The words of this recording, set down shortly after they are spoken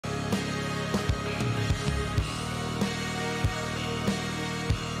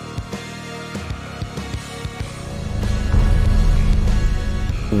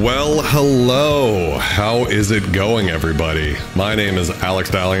Well, hello. How is it going, everybody? My name is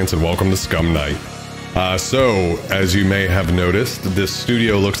Alex Valiant, and welcome to SCUM Night. So, as you may have noticed, this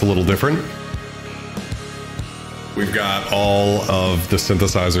studio looks a little different. We've got all of the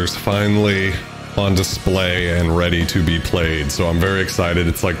synthesizers finally on display and ready to be played, so I'm very excited.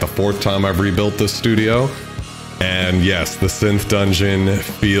 It's like the fourth time I've rebuilt this studio, and yes, the synth dungeon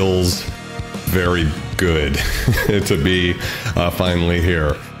feels very good to be finally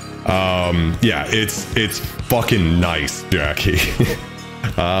here. Yeah, it's fucking nice, Jackie.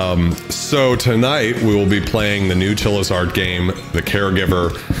 So tonight we will be playing the new CHILLA'S game, The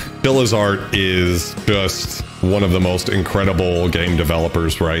Caregiver. CHILLA'S is just one of the most incredible game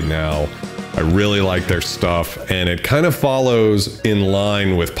developers right now. I really like their stuff, and it kind of follows in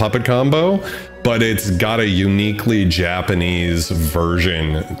line with Puppet Combo, but it's got a uniquely Japanese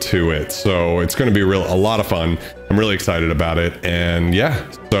version to it. So it's going to be a lot of fun. I'm really excited about it. And yeah,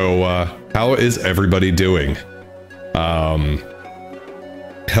 so how is everybody doing? Hello,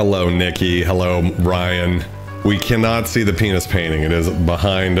 Nikki. Hello, Ryan. We cannot see the penis painting. It is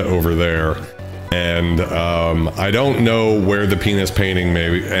behind over there. And I don't know where the penis painting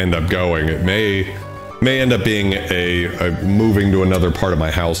may end up going. It may end up being a moving to another part of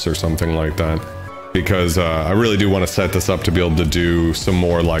my house or something like that, because I really do want to set this up to be able to do some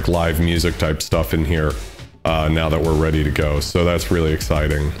more like live music type stuff in here now that we're ready to go. So that's really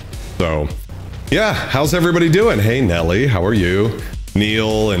exciting. So yeah, how's everybody doing? Hey, Nelly, how are you?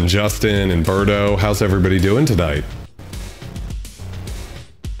 Neil and Justin and Berto, how's everybody doing tonight?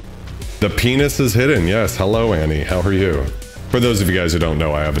 The penis is hidden. Yes. Hello, Annie. How are you? For those of you guys who don't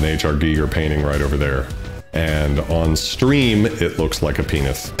know, I have an H.R. Giger painting right over there. And on stream, it looks like a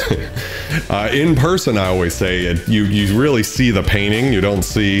penis. In person, I always say you really see the painting. You don't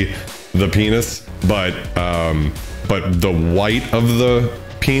see the penis, but the white of the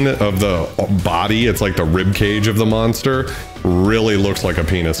penis, of the body, it's like the rib cage of the monster, really looks like a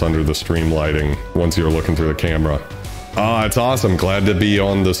penis under the stream lighting once you're looking through the camera. It's awesome. Glad to be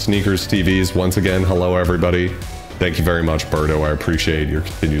on the Sneakers TVs once again. Hello, everybody. Thank you very much, Berto. I appreciate your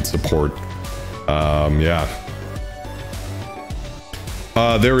continued support. Yeah.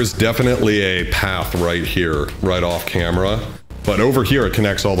 There is definitely a path right here, right off camera, but over here it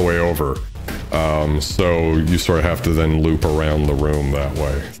connects all the way over. So you sort of have to then loop around the room that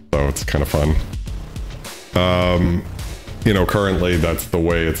way. So it's kind of fun. You know, currently that's the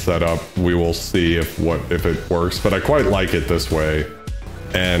way it's set up. We will see if it works, but I quite like it this way.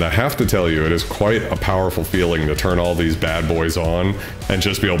 And I have to tell you, it is quite a powerful feeling to turn all these bad boys on and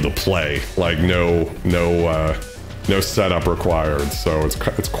just be able to play. Like no setup required. So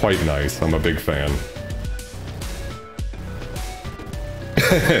it's quite nice. I'm a big fan.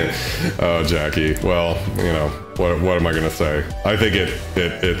 Oh, Jackie. Well, you know, what am I gonna say? I think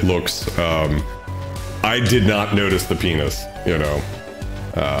it looks. I did not notice the penis, you know.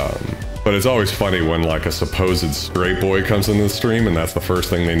 But it's always funny when like a supposed straight boy comes in the stream and that's the first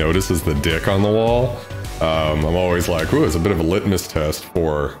thing they notice is the dick on the wall. I'm always like, ooh, it's a bit of a litmus test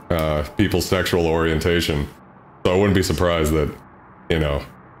for people's sexual orientation. So I wouldn't be surprised that, you know,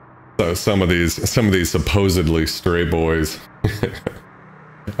 some of these supposedly straight boys.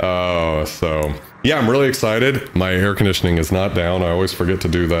 Oh, so yeah, I'm really excited. My air conditioning is not down. I always forget to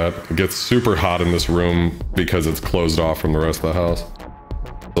do that. It gets super hot in this room because it's closed off from the rest of the house.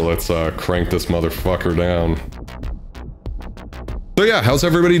 So let's crank this motherfucker down. So yeah, how's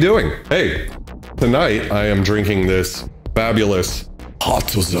everybody doing? Hey, tonight I am drinking this fabulous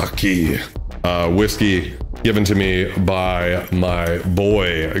Hatozaki whiskey given to me by my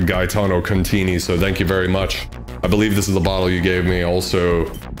boy Gaetano Contini. So thank you very much. I believe this is the bottle you gave me. Also,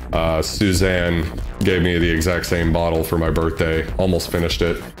 Suzanne gave me the exact same bottle for my birthday. Almost finished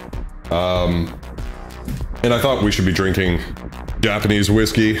it. And I thought we should be drinking Japanese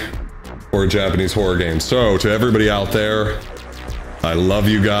whiskey or a Japanese horror game. So to everybody out there, I love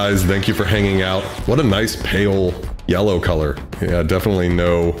you guys. Thank you for hanging out. What a nice pale yellow color. Yeah, definitely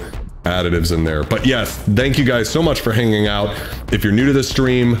no additives in there. But yes, thank you guys so much for hanging out. If you're new to the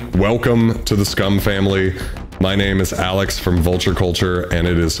stream, welcome to the SCUM family. My name is Alex from Vulture Culture, and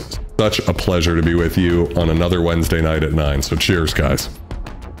it is such a pleasure to be with you on another Wednesday night at 9. So cheers, guys.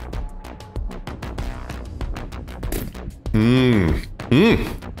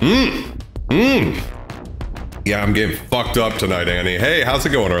 Yeah, I'm getting fucked up tonight, Annie. Hey, how's it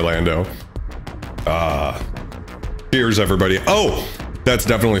going, Orlando? Cheers, everybody. Oh, that's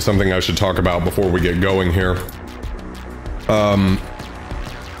definitely something I should talk about before we get going here.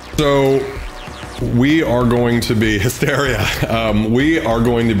 So we are going to be hysteria. We are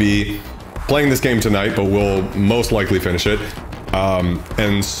going to be playing this game tonight, but we'll most likely finish it.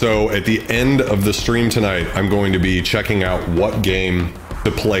 And so at the end of the stream tonight, I'm going to be checking out what game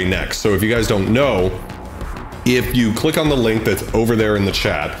to play next. So if you guys don't know, if you click on the link that's over there in the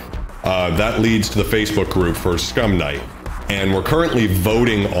chat, that leads to the Facebook group for Scum Night. And we're currently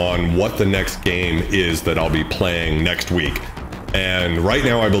voting on what the next game is that I'll be playing next week. And right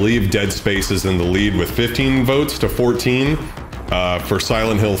now, I believe Dead Space is in the lead with 15 votes to 14. For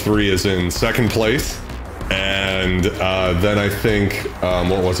Silent Hill 3 is in second place. And then I think,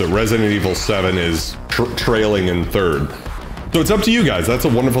 what was it? Resident Evil 7 is trailing in third. So it's up to you guys. That's a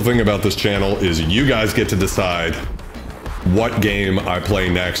wonderful thing about this channel is you guys get to decide what game I play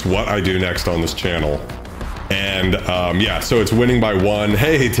next, what I do next on this channel. And yeah, so it's winning by 1.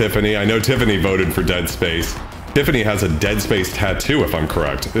 Hey, Tiffany, I know Tiffany voted for Dead Space. Tiffany has a Dead Space tattoo, if I'm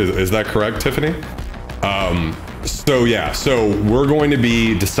correct. Is that correct, Tiffany? So yeah, so we're going to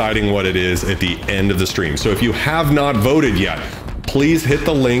be deciding what it is at the end of the stream. So if you have not voted yet, please hit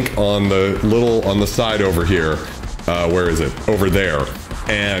the link on the side over here. Where is it? Over there.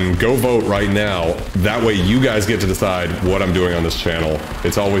 And go vote right now. That way you guys get to decide what I'm doing on this channel.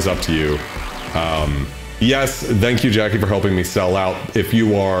 It's always up to you. Yes, thank you, Jackie, for helping me sell out. If you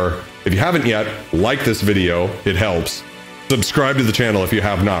haven't yet, like this video, it helps. Subscribe to the channel if you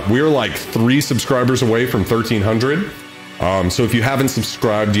have not. We're like 3 subscribers away from 1,300. So if you haven't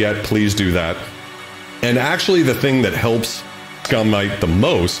subscribed yet, please do that. And actually the thing that helps Scum Night the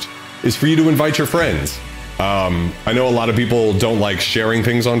most is for you to invite your friends. I know a lot of people don't like sharing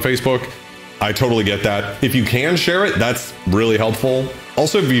things on Facebook. I totally get that. If you can share it, that's really helpful.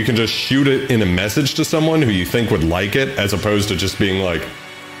 Also, if you can just shoot it in a message to someone who you think would like it, as opposed to just being like,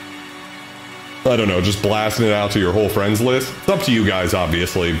 I don't know, just blasting it out to your whole friends list. It's up to you guys,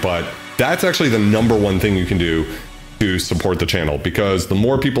 obviously, but that's actually the #1 thing you can do to support the channel, because the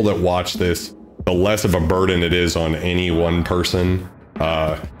more people that watch this, the less of a burden it is on any one person.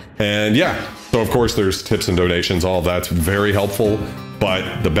 And yeah, so of course there's tips and donations, all of that's very helpful,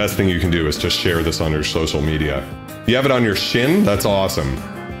 but the best thing you can do is just share this on your social media. If you have it on your shin, that's awesome.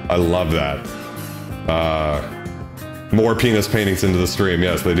 I love that. More penis paintings into the stream.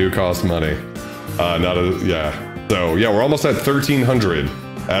 Yes, they do cost money. Yeah. So yeah, we're almost at 1,300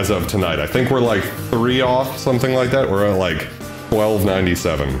 as of tonight. I think we're like 3 off, something like that. We're at like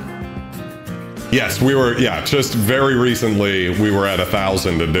 1,297. Yes, we were, yeah, just very recently we were at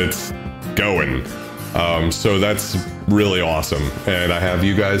 1,000 and it's going. So that's really awesome. And I have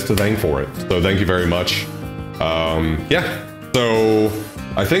you guys to thank for it. So thank you very much. Yeah, so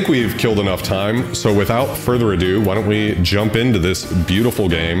I think we've killed enough time. So without further ado, why don't we jump into this beautiful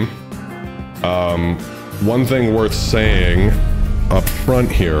game? One thing worth saying up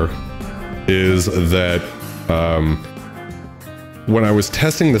front here is that, when I was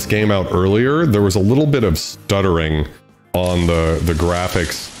testing this game out earlier, there was a little bit of stuttering on the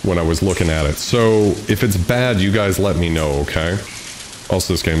graphics when I was looking at it. So if it's bad, you guys let me know, okay?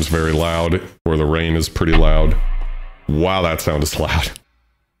 Also, this game's very loud, or the rain is pretty loud. Wow, that sound is loud.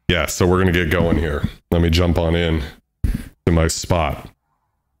 Yeah, so we're gonna get going here. Let me jump on in to my spot.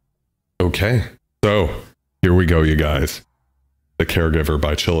 Okay, so here we go, you guys. The Caregiver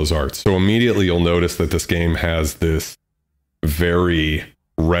by CHILLA'S. So immediately you'll notice that this game has this very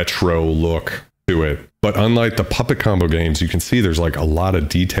retro look to it. But unlike the Puppet Combo games, you can see there's like a lot of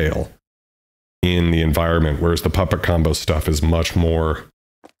detail in the environment, whereas the Puppet Combo stuff is much more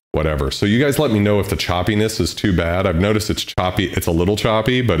whatever. So you guys let me know if the choppiness is too bad. I've noticed it's choppy. It's a little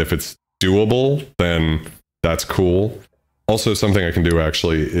choppy, but if it's doable, then that's cool. Also, something I can do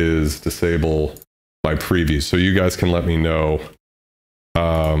actually is disable my preview. So you guys can let me know.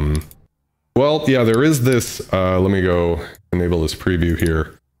 Well, yeah, there is this, let me go enable this preview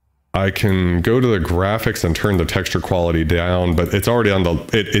here. I can go to the graphics and turn the texture quality down, but it's already on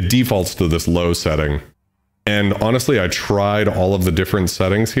it defaults to this low setting. And honestly, I tried all of the different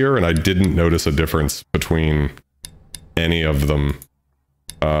settings here and I didn't notice a difference between any of them.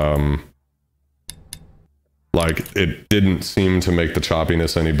 Like, it didn't seem to make the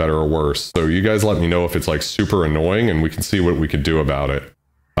choppiness any better or worse. So you guys let me know if it's like super annoying and we can see what we could do about it.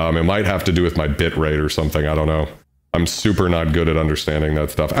 It might have to do with my bit rate or something, I don't know. I'm super not good at understanding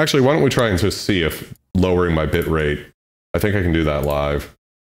that stuff. Actually, why don't we try and just see if lowering my bit rate, I think I can do that live.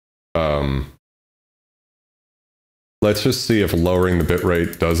 Let's just see if lowering the bit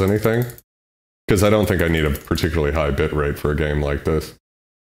rate does anything. Because I don't think I need a particularly high bit rate for a game like this.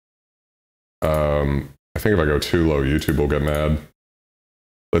 I think if I go too low, YouTube will get mad.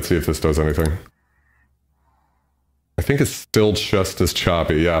 Let's see if this does anything. I think it's still just as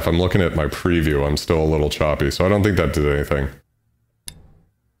choppy. Yeah, if I'm looking at my preview, I'm still a little choppy, so I don't think that did anything.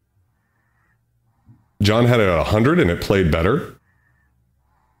 John had it at 100 and it played better.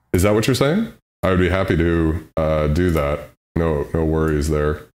 Is that what you're saying? I would be happy to do that. No worries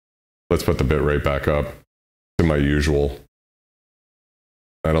there. Let's put the bitrate back up to my usual.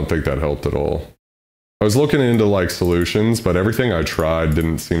 I don't think that helped at all. I was looking into like solutions, but everything I tried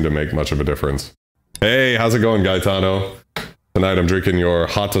didn't seem to make much of a difference. Hey, how's it going, Gaetano? Tonight I'm drinking your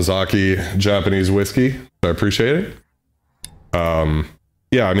Hatozaki Japanese whiskey. I appreciate it.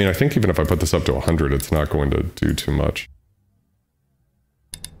 Yeah, I mean, I think even if I put this up to 100, it's not going to do too much.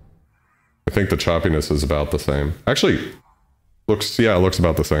 I think the choppiness is about the same. Actually, it looks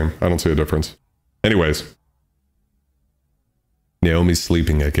about the same. I don't see a difference. Anyways. Naomi's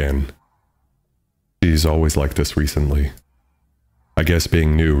sleeping again. She's always like this recently. I guess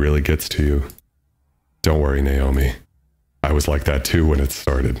being new really gets to you. Don't worry, Naomi. I was like that too when it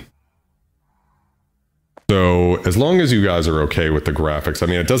started. So, as long as you guys are okay with the graphics, I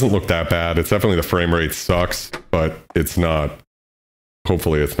mean, it doesn't look that bad. It's definitely the frame rate sucks, but it's not,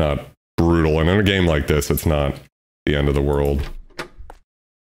 hopefully it's not brutal. And in a game like this, it's not the end of the world.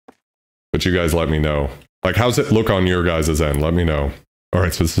 But you guys let me know. Like, how's it look on your guys' end? Let me know. All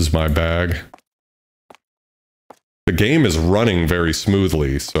right, so this is my bag. The game is running very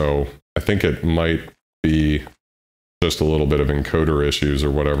smoothly, so I think it might be just a little bit of encoder issues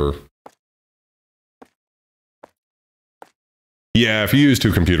or whatever. Yeah, if you use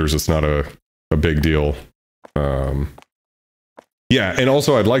two computers, it's not a big deal. Yeah, and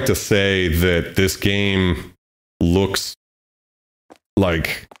also I'd like to say that this game looks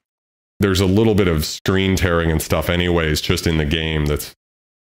like there's a little bit of screen tearing and stuff anyways, just in the game that's...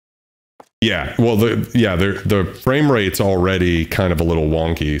 Yeah, well, the frame rate's already kind of a little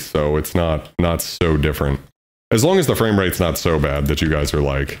wonky, so it's not so different. As long as the frame rate's not so bad that you guys are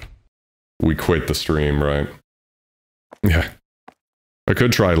like, we quit the stream, right? Yeah. I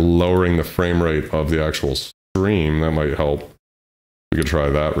could try lowering the frame rate of the actual stream. That might help. We could try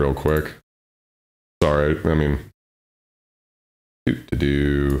that real quick. Sorry, I mean...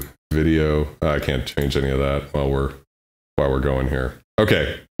 Do video. I can't change any of that while we're going here.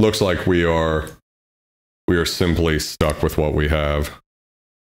 Okay, looks like we are simply stuck with what we have.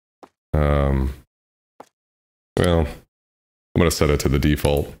 Well, I'm gonna set it to the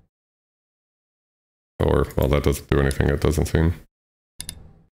default. Or, well, that doesn't do anything, it doesn't seem.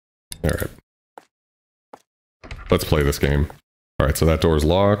 Alright. Let's play this game. Alright, so that door's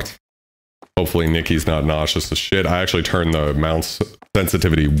locked. Hopefully Nikki's not nauseous as shit. I actually turned the mouse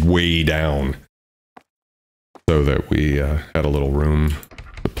sensitivity way down so that we had a little room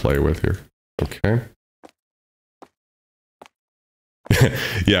to play with here. Okay.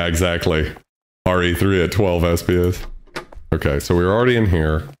 Yeah, exactly. RE3 at 12 SPS. Okay, so we're already in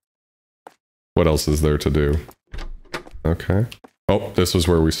here. What else is there to do? Okay. Oh, this was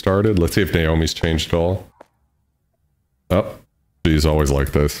where we started. Let's see if Naomi's changed at all. Oh, she's always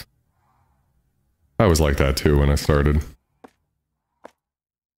like this. I was like that too when I started.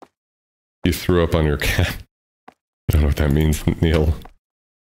 You threw up on your cat. I don't know what that means, Neil.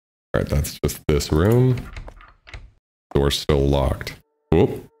 Alright, that's just this room. Door's still locked.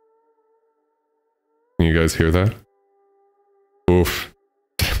 Whoop. Can you guys hear that? Oof.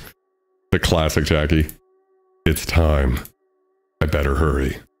 The classic Jackie. It's time. I better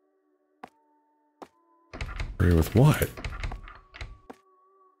hurry. Hurry with what?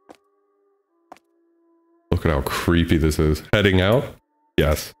 Look at how creepy this is. Heading out?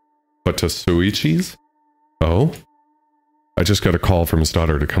 Yes. But to Suichi's? Oh? I just got a call from his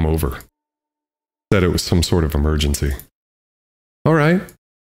daughter to come over. Said it was some sort of emergency. Alright.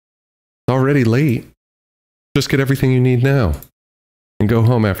 It's already late. Just get everything you need now. And go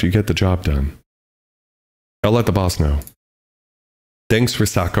home after you get the job done. I'll let the boss know. Thanks,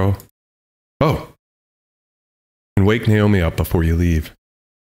 Risako. Oh. And wake Naomi up before you leave.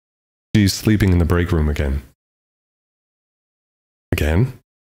 She's sleeping in the break room again. Again?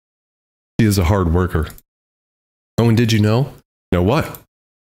 She is a hard worker. Oh, and did you know? Know what?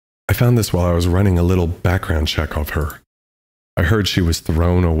 I found this while I was running a little background check of her. I heard she was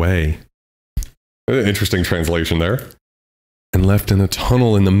thrown away. Interesting translation there. And left in a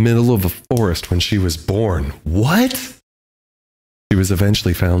tunnel in the middle of a forest when she was born. What? She was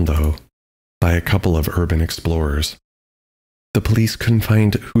eventually found, though, by a couple of urban explorers. The police couldn't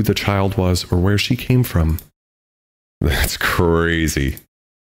find who the child was or where she came from. That's crazy.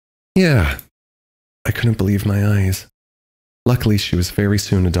 Yeah, I couldn't believe my eyes. Luckily, she was very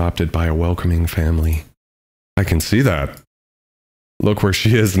soon adopted by a welcoming family. I can see that. Look where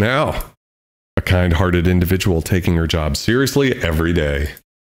she is now. A kind-hearted individual taking her job seriously every day.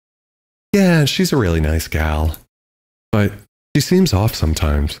 Yeah, she's a really nice gal. But she seems off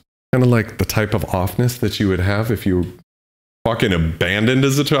sometimes. Kind of like the type of offness that you would have if you fucking abandoned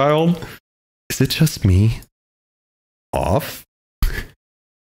as a child? Is it just me? Off?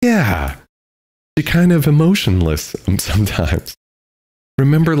 Yeah. She kind of emotionless sometimes.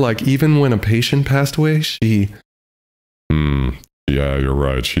 Remember, like, even when a patient passed away, she... yeah, you're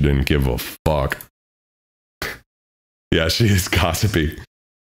right. She didn't give a fuck. Yeah, she is gossipy.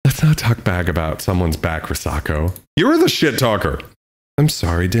 Let's not talk bad about someone's back, Risako. You were the shit talker. I'm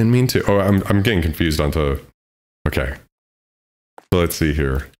sorry, didn't mean to. Oh, I'm getting confused onto... Okay. So let's see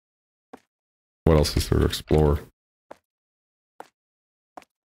here. What else is there to explore?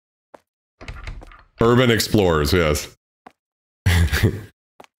 Urban explorers, yes.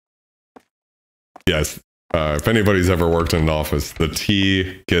 Yes. If anybody's ever worked in an office, the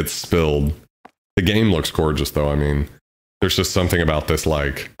tea gets spilled. The game looks gorgeous, though. I mean, there's just something about this,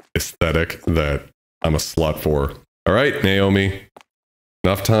 like, aesthetic that I'm a slut for. All right, Naomi.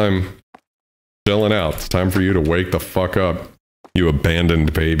 Enough time chilling out. It's time for you to wake the fuck up, you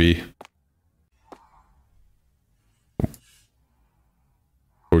abandoned baby.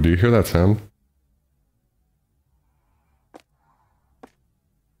 Oh, do you hear that sound?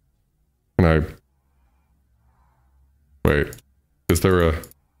 Can I... Wait. Is there a... How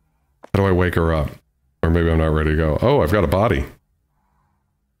do I wake her up? Or maybe I'm not ready to go. Oh, I've got a body.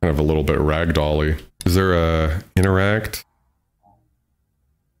 Kind of a little bit ragdolly. Is there a interact?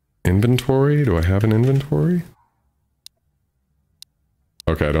 Inventory? Do I have an inventory?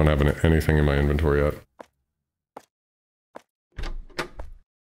 Okay, I don't have anything in my inventory yet.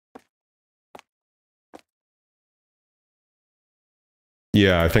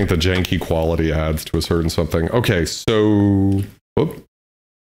 Yeah, I think the janky quality adds to a certain something. Okay, so... Whoop.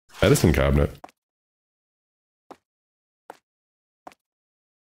 Medicine cabinet.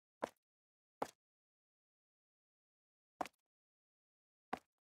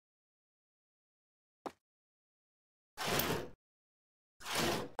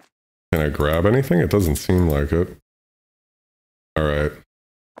 Can I grab anything? It doesn't seem like it. Alright.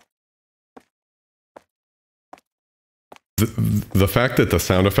 The fact that the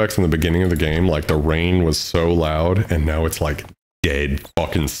sound effects in the beginning of the game, like the rain was so loud, and now it's like dead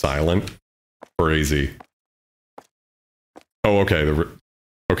fucking silent. Crazy. Oh, okay.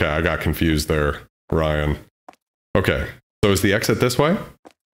 Okay, I got confused there, Ryan. Okay, so is the exit this way?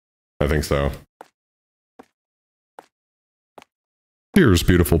 I think so. Here's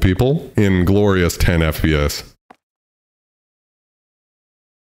beautiful people in glorious 10 FPS.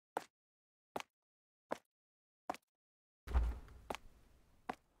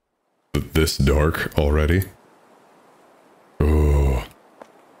 This dark already? Oh.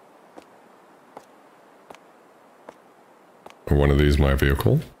 One of these my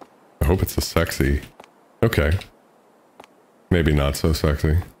vehicle? I hope it's a sexy. Okay. Maybe not so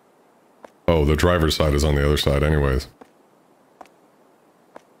sexy. Oh, the driver's side is on the other side anyways.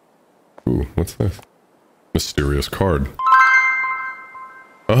 Ooh, what's this? Mysterious card.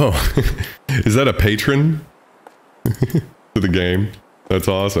 Oh, is that a patron to the game? That's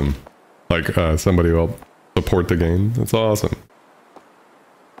awesome. Like, somebody who will support the game. That's awesome.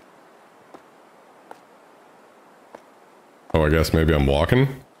 Oh, I guess maybe I'm walking?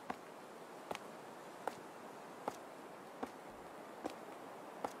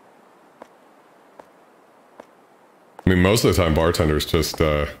 I mean, most of the time bartenders just,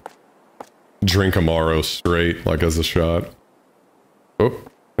 drink Amaro straight, like as a shot. Oh,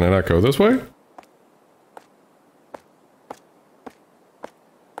 can I not go this way?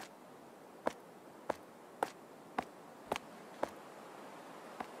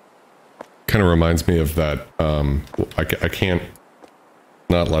 Kind of reminds me of that, I can't,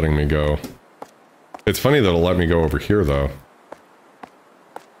 not letting me go. It's funny that it'll let me go over here, though.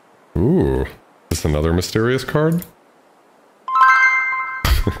 Ooh, is this another mysterious card?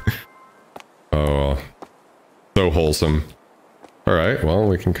 Oh, so wholesome. Alright, well,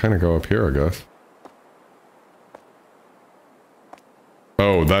 we can kind of go up here, I guess.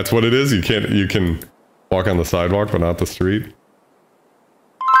 Oh, that's what it is? You can walk on the sidewalk, but not the street?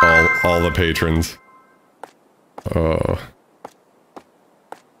 All the patrons.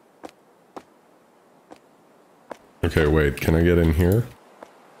 Okay, wait, can I get in here?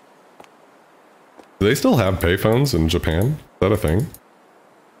 Do they still have payphones in Japan? Is that a thing?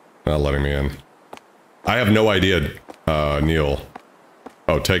 Not letting me in. I have no idea, Neil.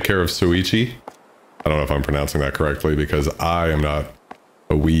 Oh, take care of Suichi? I don't know if I'm pronouncing that correctly because I am not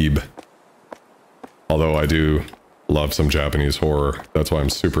a weeb. Although I do love some Japanese horror. That's why I'm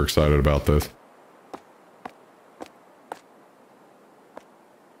super excited about this.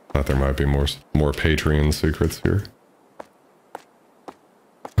 Thought there might be more Patreon secrets here.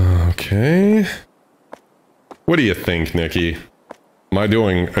 Okay. What do you think, Nikki?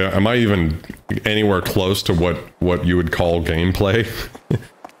 Am I even anywhere close to what you would call gameplay?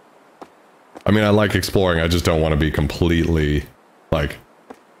 I mean, I like exploring, I just don't want to be completely, like,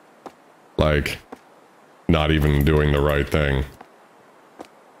 not even doing the right thing.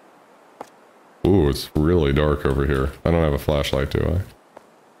 Ooh, it's really dark over here. I don't have a flashlight, do I?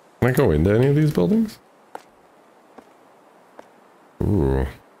 Can I go into any of these buildings? Ooh.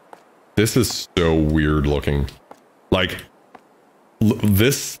 This is so weird looking. Like,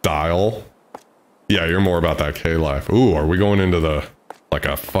 this style. Yeah, you're more about that K-life. Ooh, are we going into the, like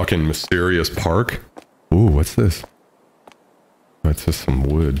a fucking mysterious park? Ooh, what's this? That's just some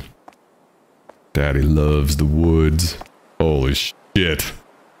wood. Daddy loves the woods. Holy shit.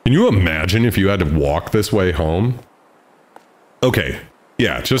 Can you imagine if you had to walk this way home? Okay,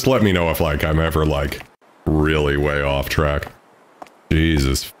 yeah, just let me know if, like, I'm ever, like, really way off track.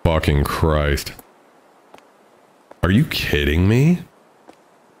 Jesus fucking Christ. Are you kidding me?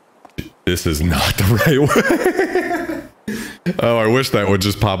 This is not the right way. Oh, I wish that would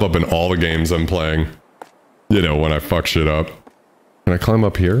just pop up in all the games I'm playing. You know, when I fuck shit up. Can I climb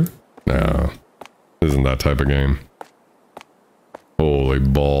up here? No. This isn't that type of game. Holy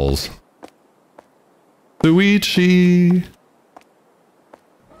balls. Luigi!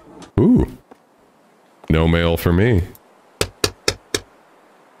 Ooh. No mail for me.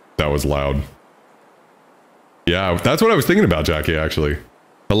 That was loud. Yeah, that's what I was thinking about, Jackie, actually.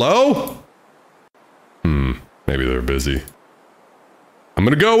 Hello? Maybe they're busy. I'm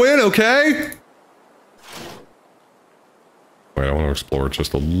gonna go in, okay? Wait, I want to explore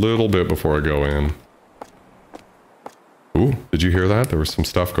just a little bit before I go in. Ooh, did you hear that? There was some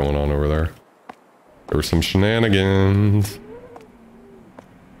stuff going on over there. There were some shenanigans.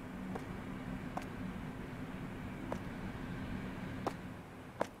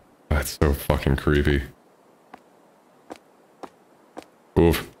 That's so fucking creepy.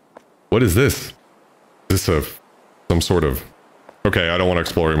 Oof. What is this? Is this some sort of... Okay, I don't want to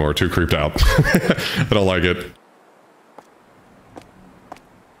explore anymore. Too creeped out. I don't like it.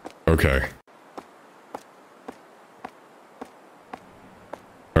 Okay.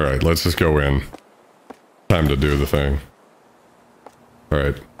 Alright, let's just go in. Time to do the thing.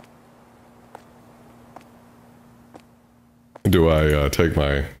 Alright. Do I take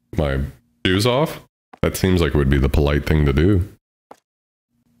my shoes off? That seems like it would be the polite thing to do.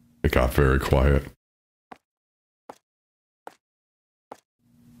 It got very quiet.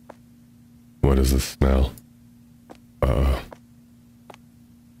 What does this smell?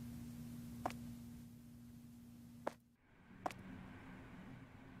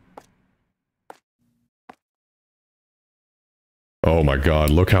 Oh my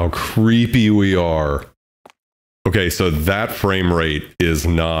god, look how creepy we are. Okay, so that frame rate is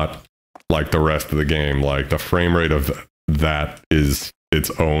not like the rest of the game. Like, the frame rate of that is its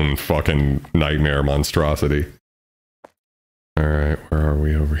own fucking nightmare monstrosity. Alright, where are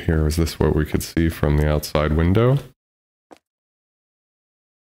we over here? Is this what we could see from the outside window?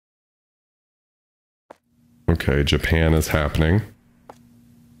 Okay, Japan is happening.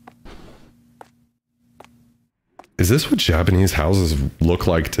 Is this what Japanese houses look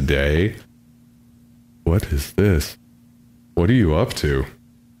like today? What is this? What are you up to?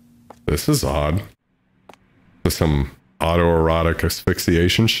 This is odd. Is some autoerotic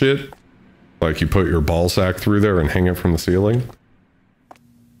asphyxiation shit? Like you put your ball sack through there and hang it from the ceiling?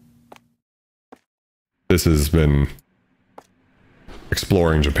 This has been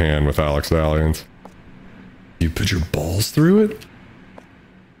exploring Japan with Alex Valiant. You put your balls through it?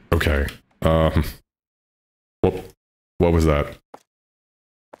 Okay. What was that?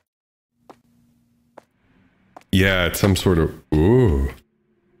 Yeah, it's some sort of... Ooh.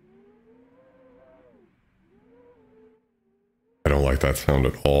 I don't like that sound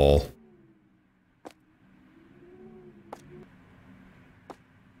at all.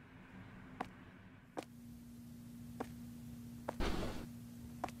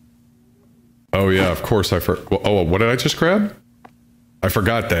 Oh yeah, of course oh, what did I just grab? I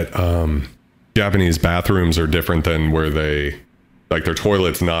forgot that Japanese bathrooms are different than where they... Like, their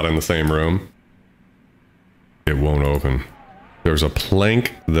toilet's not in the same room. It won't open. There's a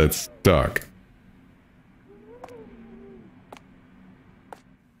plank that's stuck.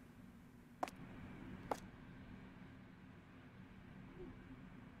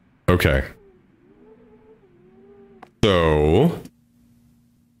 Okay. So,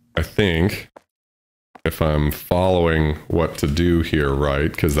 I think if I'm following what to do here,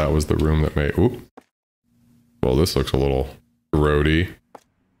 right? Because that was the room that made... Oop. Well, this looks a little grody.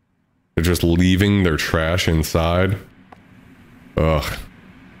 They're just leaving their trash inside. Ugh.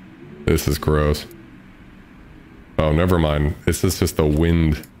 This is gross. Oh, never mind. It's just the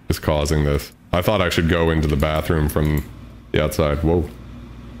wind is causing this. I thought I should go into the bathroom from the outside. Whoa.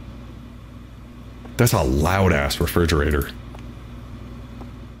 That's a loud-ass refrigerator.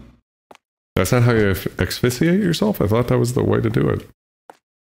 That's not how you asphyxiate yourself? I thought that was the way to do it.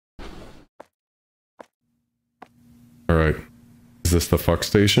 Alright. Is this the fuck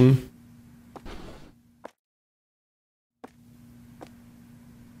station?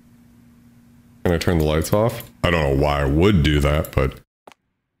 Can I turn the lights off? I don't know why I would do that, but...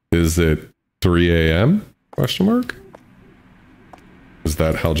 Is it 3 a.m.? Question mark? Is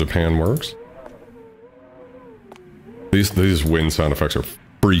that how Japan works? These wind sound effects are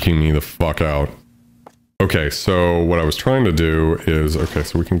freaking me the fuck out. Okay, so what I was trying to do is... Okay,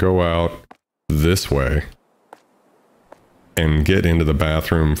 so we can go out this way. And get into the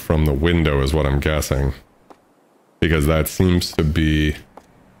bathroom from the window is what I'm guessing. Because that seems to be...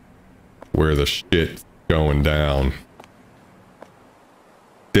 where the shit's going down.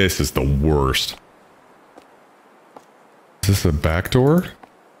 This is the worst. Is this a back door?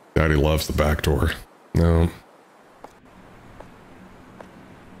 Daddy loves the back door. No.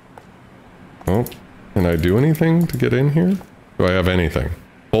 Oh, can I do anything to get in here? Do I have anything?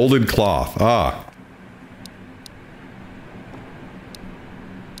 Folded cloth. Ah.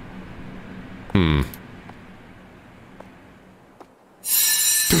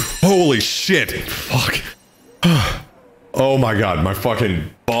 Holy shit! Fuck. Oh my god, my fucking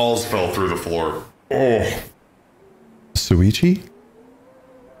balls fell through the floor. Oh. Suichi?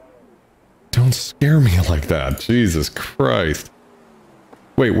 Don't scare me like that. Jesus Christ.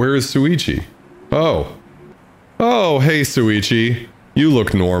 Wait, where is Suichi? Oh. Oh, hey Suichi. You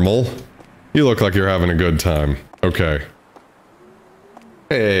look normal. You look like you're having a good time. Okay.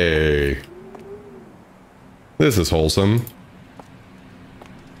 Hey. This is wholesome.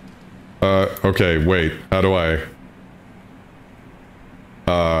 Okay, wait. How do I...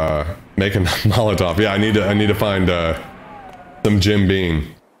 make a Molotov? Yeah, I need to find, some Jim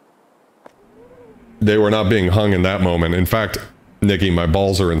Beam. They were not being hung in that moment. In fact, Nikki, my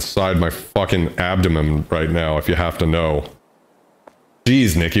balls are inside my fucking abdomen right now, if you have to know.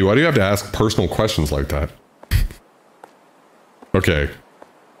 Jeez, Nikki, why do you have to ask personal questions like that? Okay.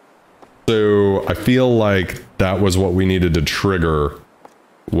 So, I feel like that was what we needed to trigger,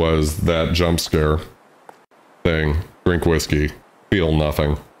 was that jump scare thing. Drink whiskey. Feel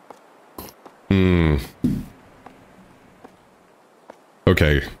nothing.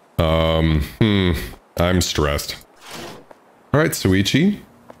 Okay. I'm stressed. Alright, Suichi.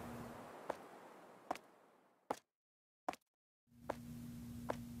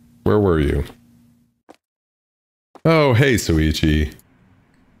 Where were you? Oh, hey, Suichi.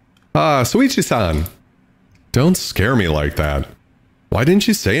 Ah, Suichi-san. Don't scare me like that. Why didn't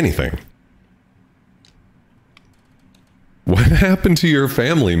you say anything? What happened to your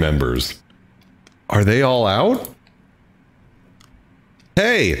family members? Are they all out?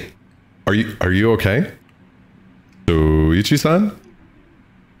 Hey! Are you okay? Suichi-san?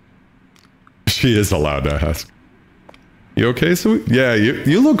 She is allowed to ask. You okay, Suichi? Yeah,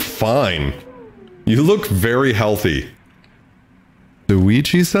 you look fine. You look very healthy.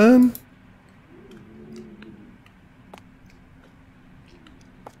 Suichi-san?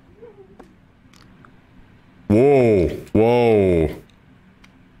 Whoa, whoa.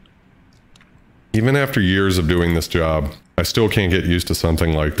 Even after years of doing this job, I still can't get used to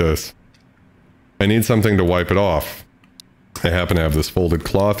something like this. I need something to wipe it off. I happen to have this folded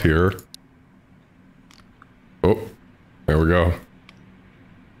cloth here. Oh, there we go.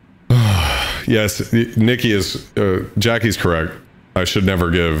 Yes, Nikki is, Jackie's correct. I should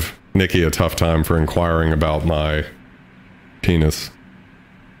never give Nikki a tough time for inquiring about my penis.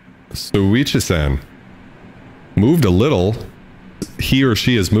 Suichi-san. Moved a little. He or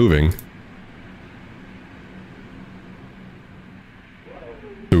she is moving.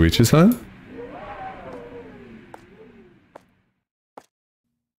 Suichi-san?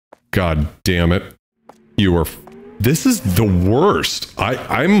 God damn it. You are... This is the worst.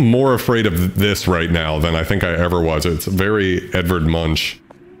 I'm more afraid of this right now than I think I ever was. It's very Edvard Munch.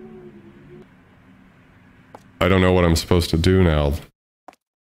 I don't know what I'm supposed to do now.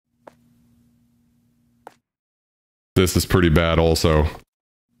 This is pretty bad also.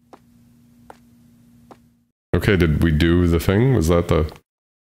 Okay, did we do the thing? Was that the...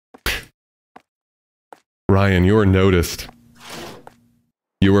 Ryan, you are noticed.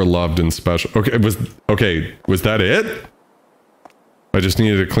 You are loved and special. Okay, was that it? I just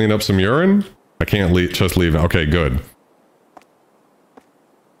needed to clean up some urine? I can't just leave. Okay, good.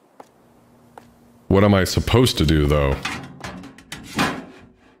 What am I supposed to do, though?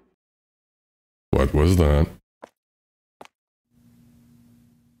 What was that?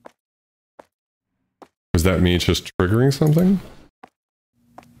 Is that me just triggering something?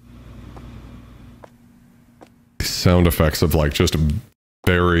 Sound effects of like just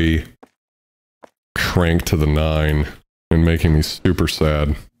very cranked to the 9 and making me super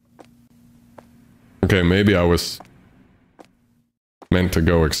sad. Okay, maybe I was meant to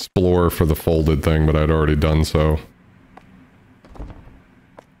go explore for the folded thing, but I'd already done so.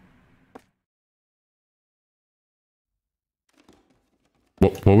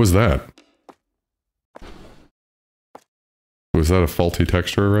 What was that? Was that a faulty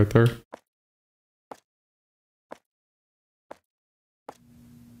texture right there?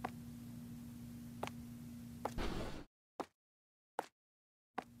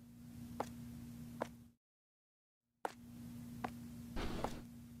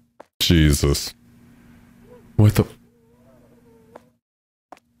 Jesus. What the?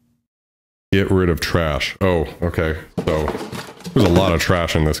 Get rid of trash. Oh, okay. So, there's a lot of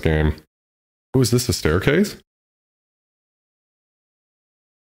trash in this game. Oh, is this a staircase?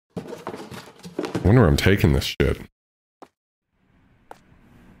 I wonder where I'm taking this shit.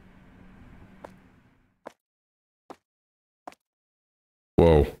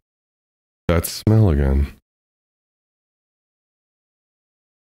 Whoa. That smell again.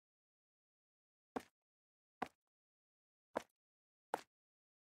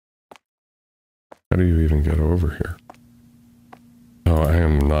 How do you even get over here? Oh, I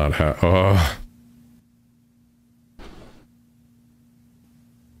am not oh.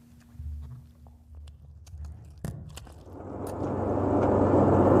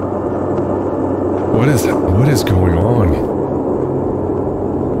 What is going on?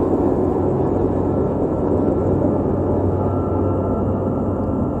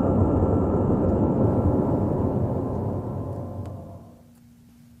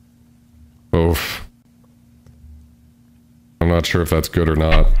 Oof. I'm not sure if that's good or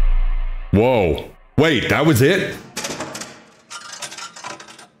not. Whoa. Wait, that was it?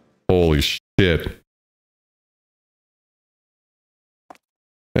 Holy shit.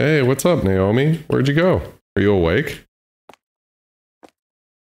 Hey, what's up, Naomi? Where'd you go? Are you awake?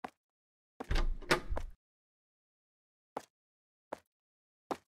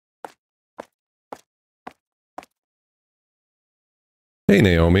 Hey,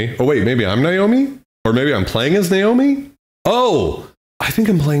 Naomi. Oh, wait, maybe I'm Naomi? Or maybe I'm playing as Naomi? Oh, I think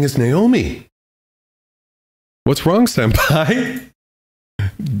I'm playing as Naomi. What's wrong, Senpai?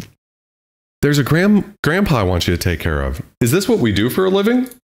 There's a grandpa I want you to take care of. Is this what we do for a living?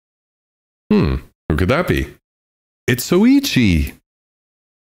 Who could that be? It's Soichi.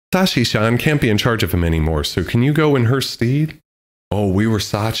 Sashi-san can't be in charge of him anymore, so can you go in her stead? Oh, we were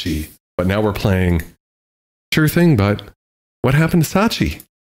Sachi, but now we're playing. Sure thing, but what happened to Sachi?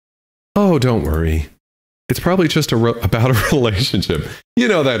 Oh, don't worry. It's probably just about a relationship. You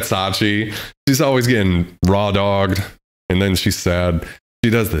know that Sachi. She's always getting raw dogged, and then she's sad. She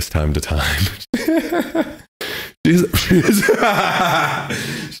does this time to time.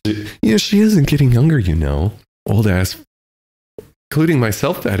 She isn't getting younger, you know. Old ass. Including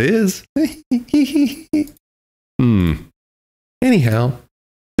myself, that is. Anyhow,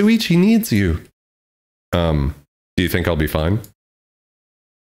 Soichi needs you. Do you think I'll be fine?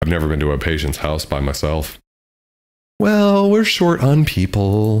 I've never been to a patient's house by myself. Well, we're short on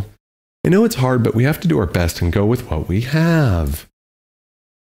people. I know it's hard, but we have to do our best and go with what we have.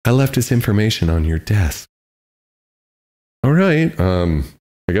 I left this information on your desk. All right, I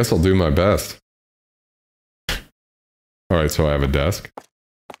guess I'll do my best. All right, so I have a desk.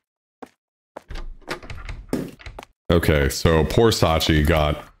 Okay, so poor Sachi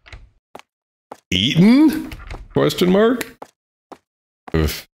got eaten? Question mark?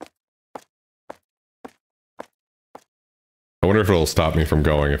 Oof. I wonder if it'll stop me from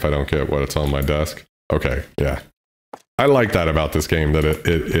going if I don't get what's on my desk. Okay, yeah. I like that about this game, that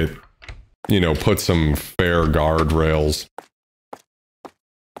it you know, puts some fair guardrails.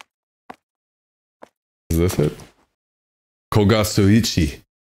 Is this it? Koga Soichi,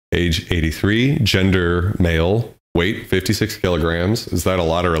 age 83, gender male, weight 56 kilograms. Is that a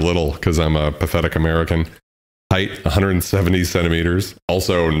lot or a little? Because I'm a pathetic American. Height 170 centimeters.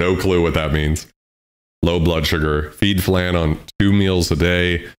 Also, no clue what that means. Low blood sugar. Feed flan on 2 meals a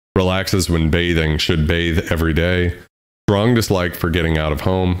day. Relaxes when bathing. Should bathe every day. Strong dislike for getting out of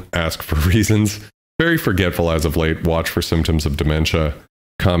home. Ask for reasons. Very forgetful as of late. Watch for symptoms of dementia.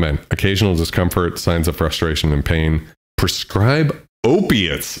 Comment. Occasional discomfort. Signs of frustration and pain. Prescribe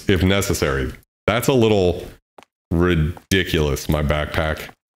opiates if necessary. That's a little ridiculous, my backpack.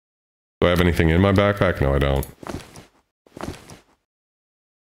 Do I have anything in my backpack? No, I don't.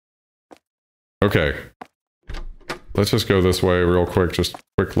 Okay. Let's just go this way real quick. Just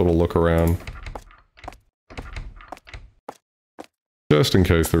quick little look around. Just in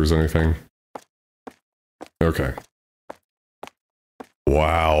case there was anything. Okay.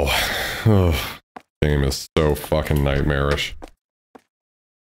 Wow. Oh, game is so fucking nightmarish.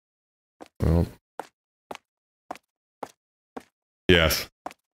 Well. Yes.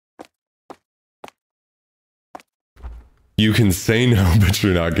 You can say no, but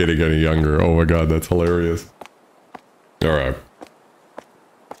you're not getting any younger. Oh my god, that's hilarious. Alright.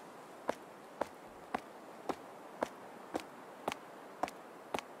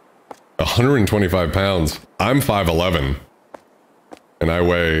 £125. I'm 5'11". And I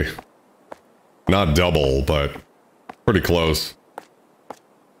weigh not double, but pretty close.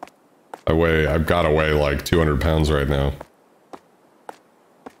 I've gotta weigh like 200 pounds right now.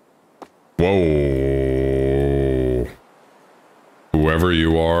 Whoa. Whoever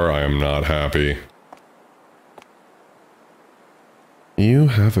you are, I am not happy. You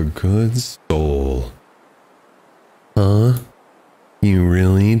have a good soul. Huh? You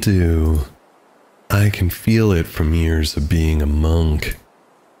really do. I can feel it from years of being a monk.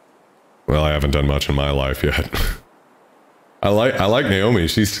 Well, I haven't done much in my life yet. I like Naomi,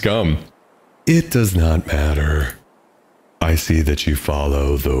 she's scum. It does not matter. I see that you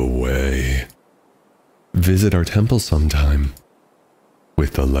follow the way. Visit our temple sometime.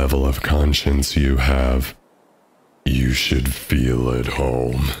 With the level of conscience you have, you should feel at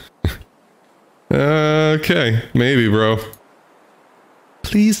home. Okay, maybe, bro.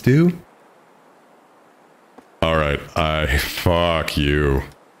 Please do. Alright, fuck you.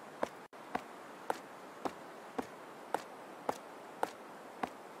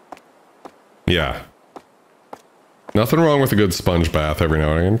 Yeah. Nothing wrong with a good sponge bath every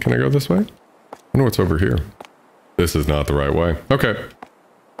now and again. Can I go this way? I wonder what's over here. This is not the right way. Okay.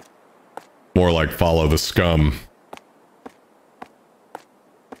 More like follow the scum.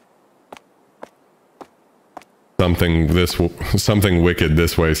 Something wicked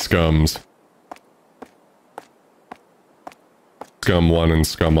this way, scums. Scum one and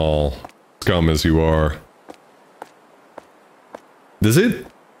scum all. Scum as you are. Does it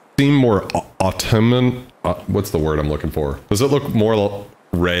seem more autumn? What's the word I'm looking for? Does it look more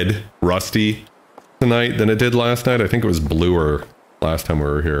red, rusty tonight than it did last night? I think it was bluer last time we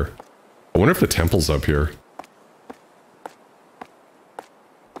were here. I wonder if the temple's up here.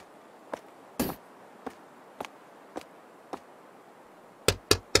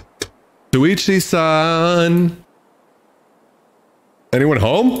 Suichi-san! Anyone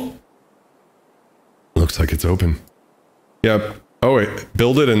home? Looks like it's open. Yep. Oh wait,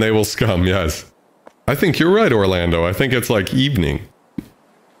 build it and they will scum, yes. I think you're right, Orlando. I think it's like evening.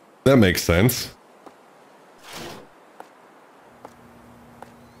 That makes sense.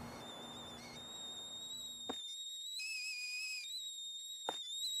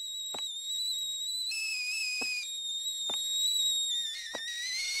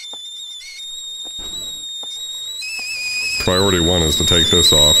 Priority one is to take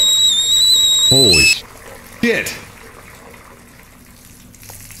this off. Holy shit!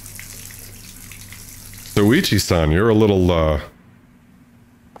 Soichi-san, you're a little,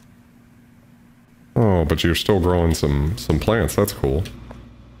 Oh, but you're still growing some plants. That's cool.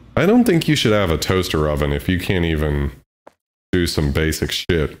 I don't think you should have a toaster oven if you can't even do some basic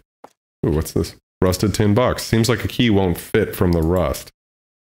shit. Ooh, what's this? Rusted tin box. Seems like a key won't fit from the rust.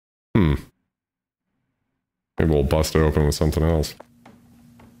 Maybe we'll bust it open with something else.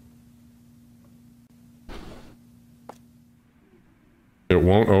 It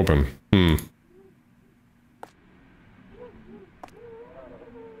won't open.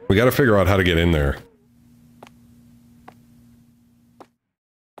 We gotta figure out how to get in there.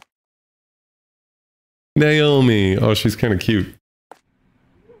 Naomi! Oh, she's kind of cute.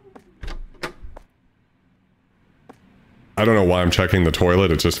 I don't know why I'm checking the toilet.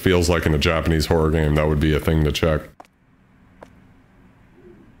 It just feels like in a Japanese horror game that would be a thing to check.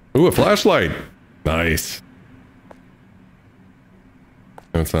 Ooh, a flashlight! Nice.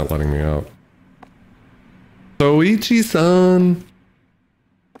 No, it's not letting me out. Soichi-san!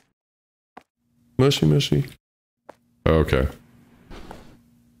 Mushy mushy. Okay.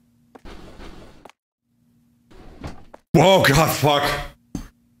 Whoa, god, fuck!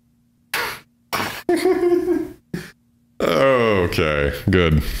 Okay,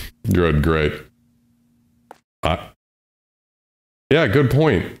 good. Good, great. Yeah, good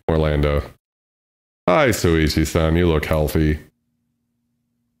point, Orlando. Hi, Soichi-san, you look healthy.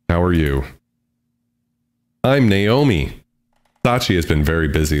 How are you? I'm Naomi. Sachi has been very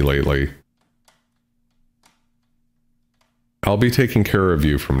busy lately. I'll be taking care of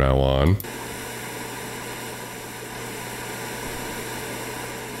you from now on.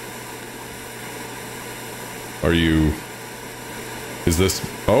 Are Is this...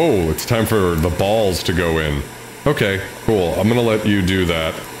 Oh, it's time for the balls to go in. Okay, cool. I'm gonna let you do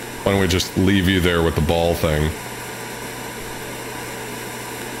that. Why don't we just leave you there with the ball thing?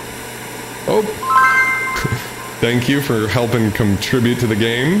 Oh! Thank you for helping contribute to the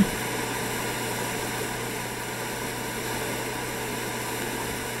game.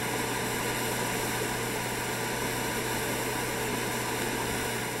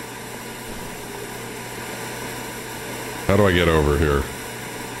 How do I get over here?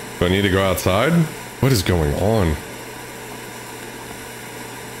 Do I need to go outside? What is going on?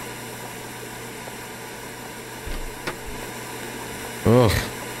 Ugh.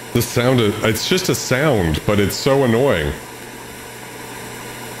 This sound, it's just a sound, but it's so annoying.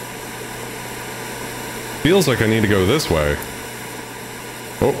 Feels like I need to go this way.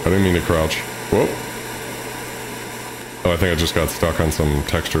 Oh, I didn't mean to crouch. Whoa. Oh, I think I just got stuck on some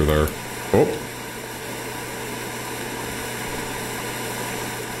texture there. Oh.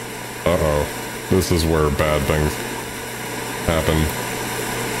 Uh-oh. This is where bad things happen.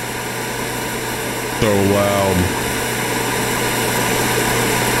 So loud.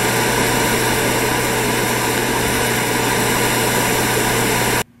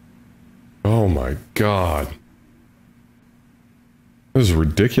 Oh my god. This is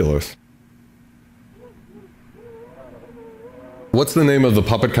ridiculous. What's the name of the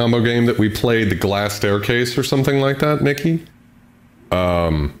puppet combo game that we played? The Glass Staircase or something like that, Nikki?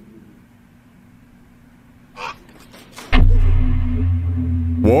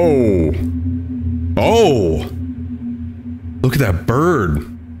 Whoa. Oh! Look at that bird.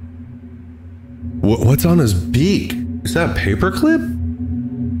 What's on his beak? Is that paperclip?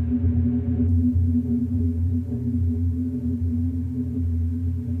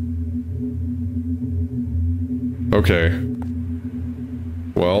 Okay.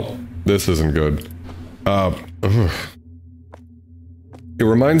 Well, this isn't good. It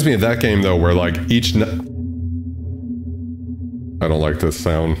reminds me of that game though, where like each I don't like this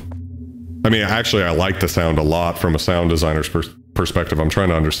sound. I mean, actually, I like the sound a lot from a sound designer's perspective. I'm trying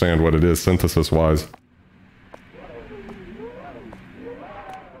to understand what it is synthesis-wise.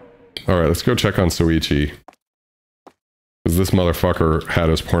 Alright, let's go check on Soichi. Because this motherfucker had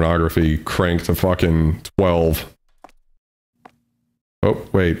his pornography cranked to fucking 12. Oh,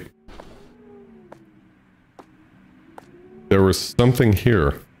 wait. There was something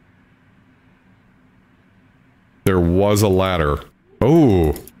here. There was a ladder.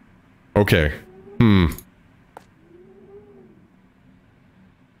 Oh! Okay.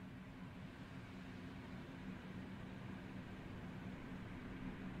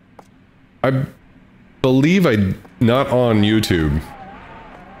 I believe not on YouTube.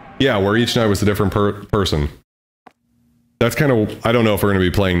 Yeah, where each night was a different person. That's kind of... I don't know if we're going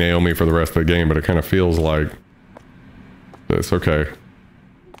to be playing Naomi for the rest of the game, but it kind of feels like... It's okay.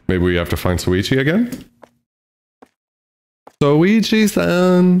 Maybe we have to find Soichi again?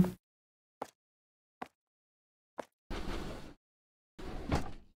 Soichi-san!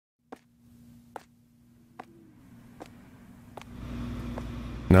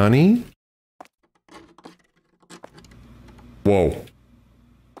 Nani? Whoa.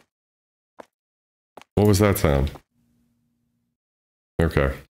 What was that sound?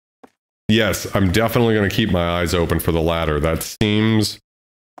 Okay. Yes, I'm definitely going to keep my eyes open for the ladder. That seems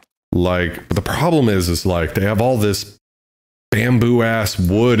like... But the problem is like, they have all this bamboo-ass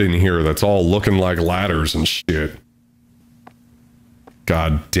wood in here that's all looking like ladders and shit.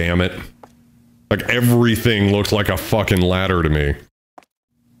 God damn it. Like, everything looks like a fucking ladder to me.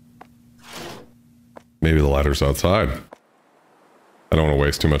 Maybe the ladder's outside. I don't want to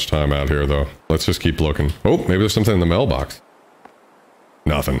waste too much time out here, though. Let's just keep looking. Oh, maybe there's something in the mailbox.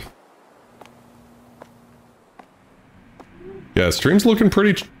 Nothing. Yeah, stream's looking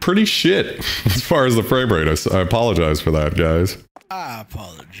pretty shit as far as the frame rate. I apologize for that, guys. I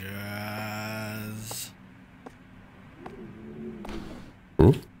apologize.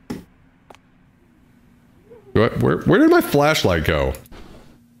 Ooh. Where did my flashlight go?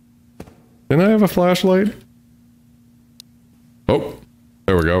 Didn't I have a flashlight? Oh,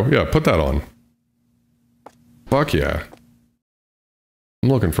 there we go. Yeah, put that on. Fuck yeah. I'm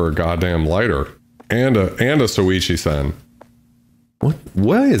looking for a goddamn lighter. And a Soichi-san.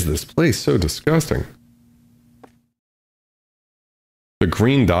 Why is this place so disgusting? The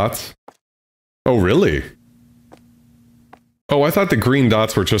green dots? Oh, really? Oh, I thought the green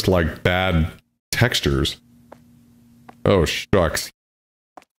dots were just like bad textures. Oh, shucks.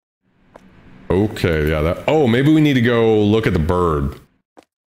 Okay, yeah, that... Oh, maybe we need to go look at the bird.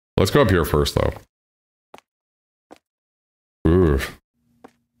 Let's go up here first, though. Ooh.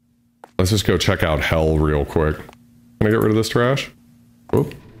 Let's just go check out hell real quick. Can I get rid of this trash? Oh.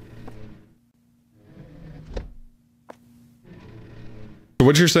 So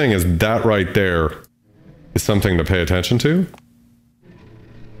what you're saying is that right there is something to pay attention to?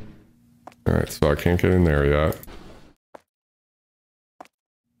 Alright, so I can't get in there yet.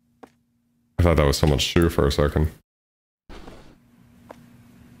 I thought that was someone's shoe for a second.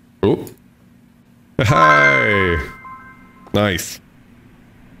 Oh. Hey! Nice.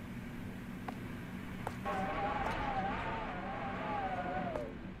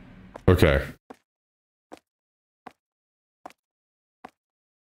 Okay.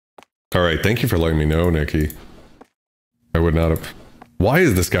 Alright, thank you for letting me know, Nikki. I would not have... Why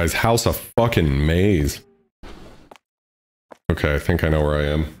is this guy's house a fucking maze? Okay, I think I know where I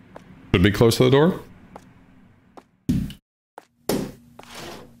am. Should be close to the door?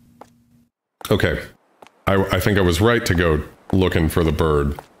 Okay. I think I was right to go looking for the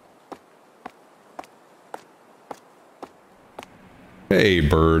bird. Hey,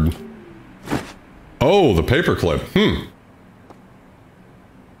 bird. Oh, the paperclip.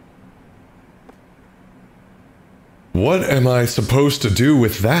 What am I supposed to do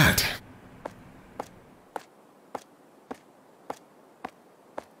with that?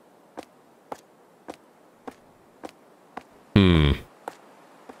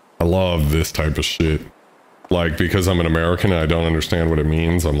 I love this type of shit. Like, because I'm an American and I don't understand what it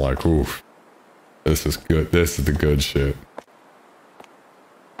means, I'm like, oof. This is good. This is the good shit.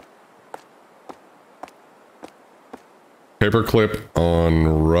 Paperclip on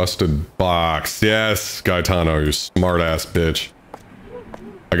rusted box. Yes, Gaetano, you smart ass bitch.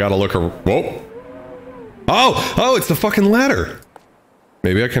 I gotta look whoa. Oh, it's the fucking ladder.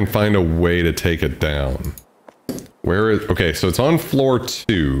 Maybe I can find a way to take it down. Where is... Okay, so it's on floor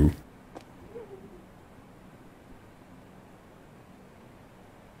 2.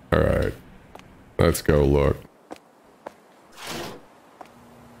 Alright. Let's go look.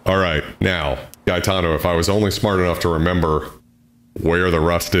 Alright, now, Gaetano, if I was only smart enough to remember where the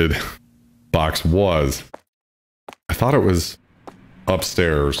rusted box was, I thought it was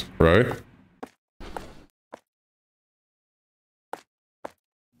upstairs, right?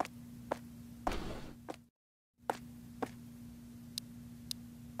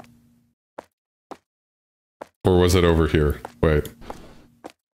 Or was it over here? Wait.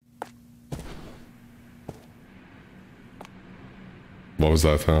 What was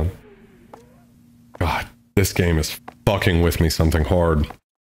that sound? God, this game is fucking with me something hard.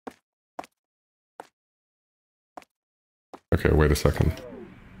 Okay, wait a second.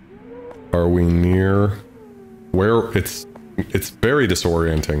 Are we near... Where... It's very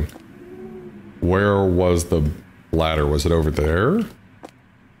disorienting. Where was the ladder? Was it over there?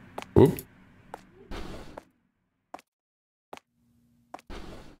 Oop.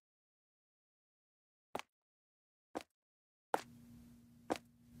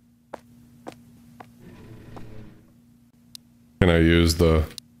 Can I use the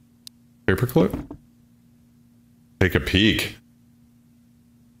paperclip? Take a peek.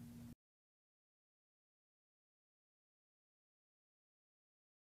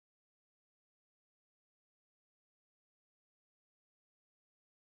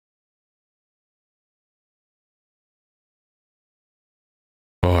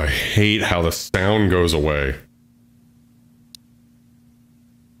 Oh, I hate how the sound goes away.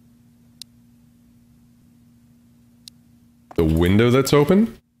 The window that's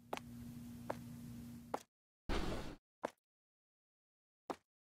open?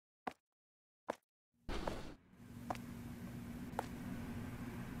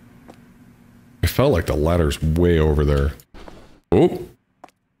 I felt like the ladder's way over there. Oh!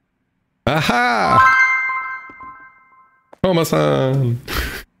 Aha! Koma-san!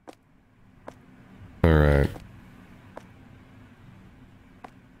 Alright.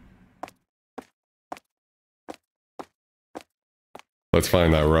 Let's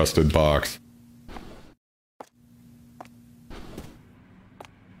find that rusted box.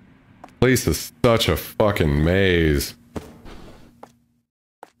 Place is such a fucking maze.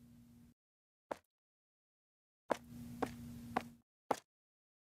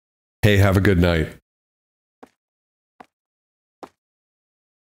 Hey, have a good night.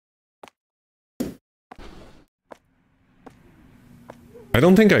 I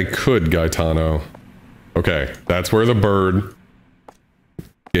don't think I could, Gaetano. Okay, that's where the bird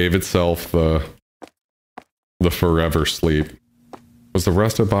gave itself the forever sleep. Was the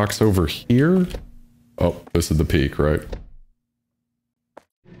rusted box over here? Oh, this is the peak, right?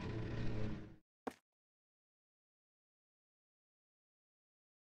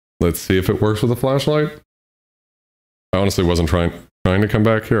 Let's see if it works with a flashlight. I honestly wasn't trying to come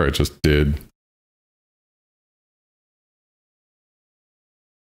back here, I just did.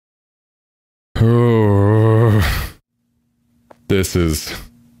 Oh, this is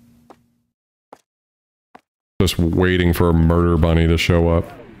just waiting for a murder bunny to show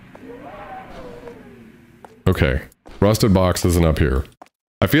up. Okay, rusted box isn't up here.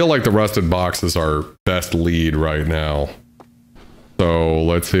 I feel like the rusted box is our best lead right now. So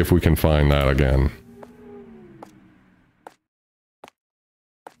let's see if we can find that again.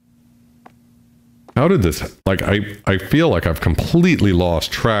 How did this, like, I feel like I've completely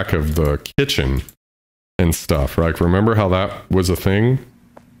lost track of the kitchen and stuff. Like, remember how that was a thing?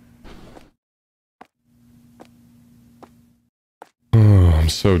 Oh, I'm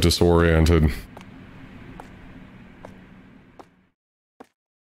so disoriented.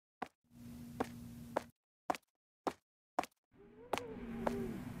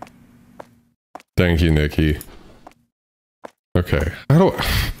 Thank you, Nikki. Okay, how do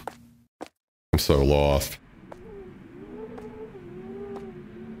I... I'm so lost.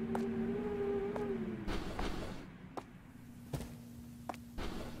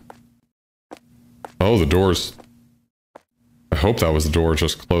 Oh, the door's... I hope that was the door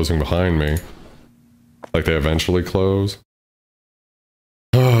just closing behind me. Like they eventually close.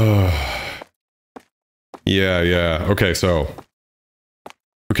 Yeah. Okay, so...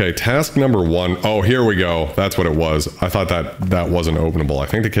 Okay, task number 1. Oh, here we go. That's what it was. I thought that wasn't openable. I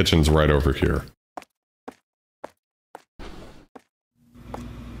think the kitchen's right over here.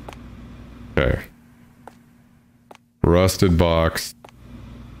 Okay. Rusted box.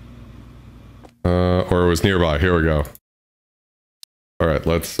 Or it was nearby. Here we go. Alright,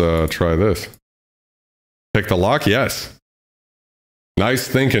 let's try this. Pick the lock? Yes. Nice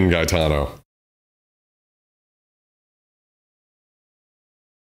thinking, Gaetano.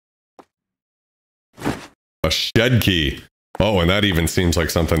 A shed key. Oh, and that even seems like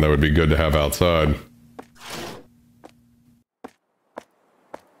something that would be good to have outside.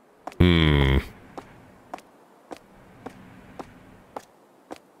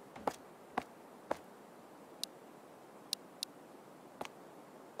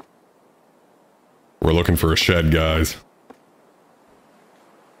 We're looking for a shed, guys.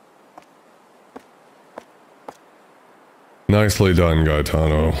 Nicely done,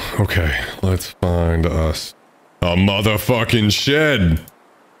 Gaetano. Okay, let's find us a motherfucking shed.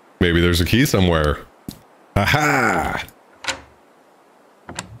 Maybe there's a key somewhere. Aha!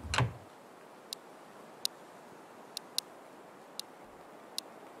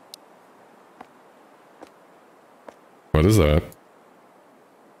 What is that?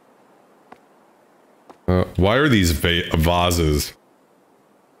 Why are these vases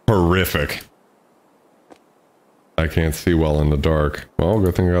horrific? I can't see well in the dark. Well,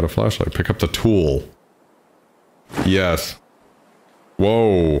 good thing I got a flashlight. Pick up the tool. Yes.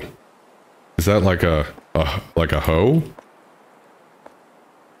 Whoa. Is that like a hoe?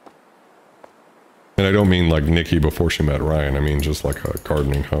 And I don't mean like Nikki before she met Ryan. I mean just like a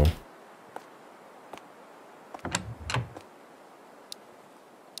gardening hoe.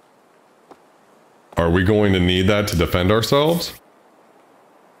 Are we going to need that to defend ourselves?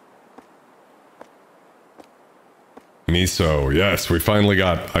 Miso, yes, we finally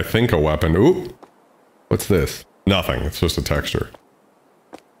got, I think, a weapon. Ooh, what's this? Nothing, it's just a texture.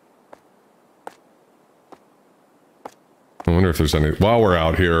 I wonder if there's any, while we're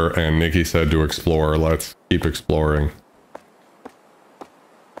out here and Nikki said to explore, let's keep exploring.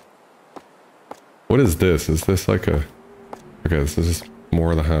 What is this? Is this like a, okay, this is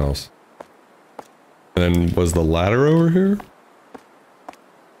more of the house. And then was the ladder over here?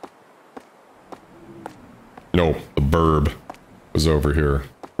 No, the burb was over here.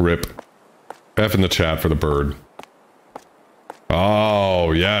 Rip. F in the chat for the bird.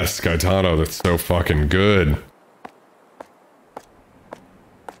 Oh, yes, Gaetano, that's so fucking good.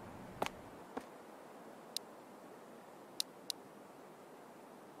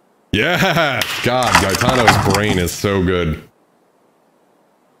 Yeah! God, Gaetano's brain is so good.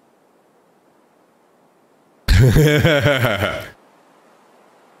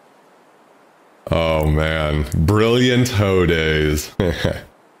 Oh man, brilliant hoe days.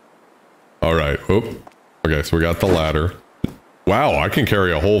 All right, oop. Okay, so we got the ladder. Wow, I can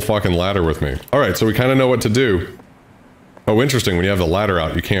carry a whole fucking ladder with me. All right, so we kind of know what to do. Oh, interesting, when you have the ladder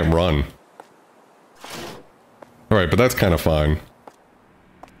out, you can't run. All right, but that's kind of fine.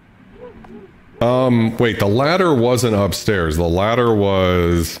 Wait, the ladder wasn't upstairs. The ladder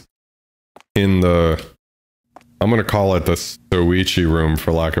was in the... I'm gonna call it the Soichi room,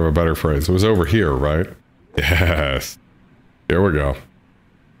 for lack of a better phrase. It was over here, right? Yes. Here we go.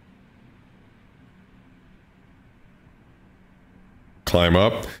 Climb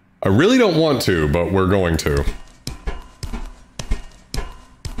up. I really don't want to, but we're going to.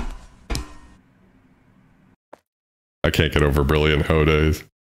 I can't get over brilliant hoe days.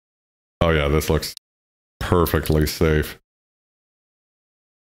 Oh yeah, this looks perfectly safe.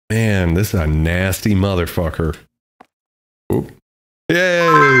 Man, this is a nasty motherfucker. Oop.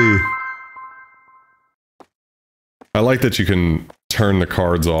 Yay! I like that you can turn the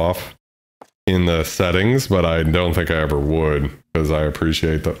cards off in the settings, but I don't think I ever would, because I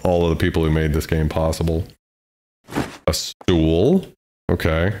appreciate that all of the people who made this game possible. A stool.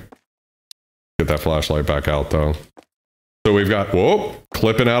 Okay. Get that flashlight back out, though. So we've got, whoa,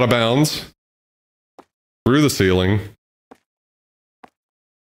 clipping out of bounds. Through the ceiling.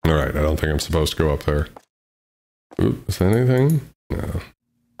 All right, I don't think I'm supposed to go up there. Oop, is that anything? No.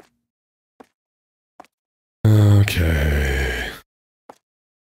 Okay.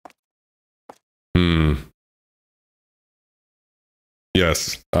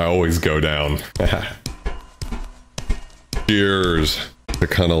 Yes, I always go down. Cheers to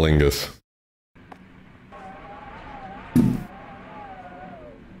cunnilingus.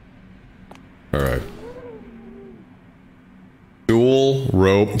 All right. Dual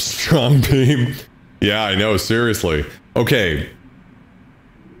rope strong beam. Yeah, I know, seriously. Okay.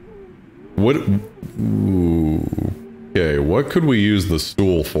 What? Ooh. Okay, what could we use the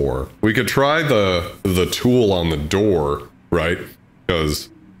stool for? We could try the tool on the door, right? Because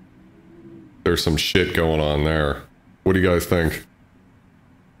there's some shit going on there. What do you guys think?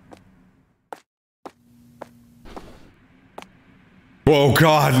 Oh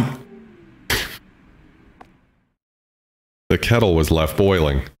God! The kettle was left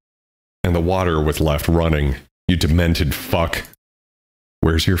boiling, and the water was left running. You demented fuck.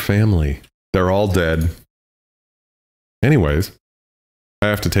 Where's your family? They're all dead. Anyways, I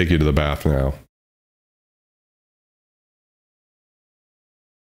have to take you to the bath now.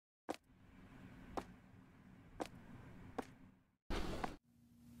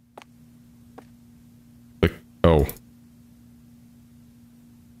 Oh.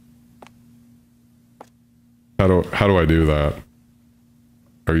 How do I do that?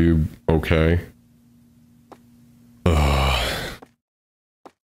 Are you okay? Ugh.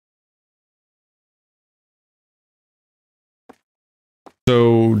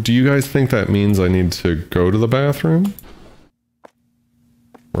 So, do you guys think that means I need to go to the bathroom?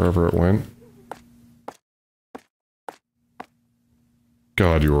 Wherever it went?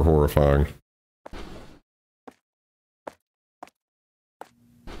 God, you were horrifying.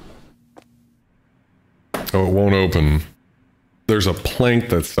 Oh, it won't open. There's a plank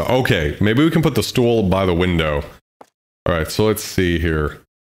that's... Okay, maybe we can put the stool by the window. Alright, so let's see here.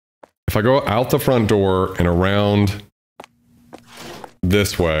 If I go out the front door and around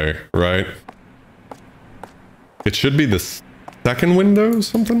this way, right? It should be the second window,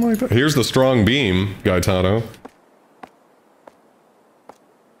 something like that. Here's the strong beam, Gaetano.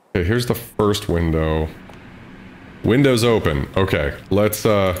 Okay, here's the first window. Window's open. Okay, let's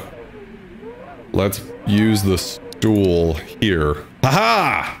use the stool here.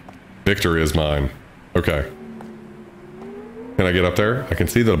 Haha! Victory is mine. Okay. Can I get up there? I can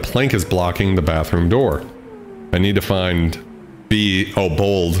see that a plank is blocking the bathroom door. I need to find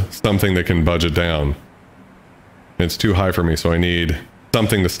bold, something that can budge it down. It's too high for me, so I need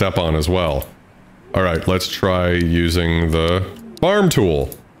something to step on as well. Alright, let's try using the farm tool.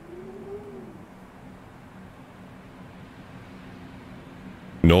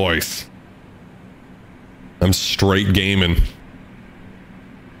 Nice. I'm straight gaming.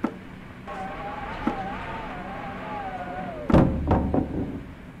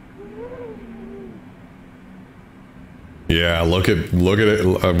 Yeah, look at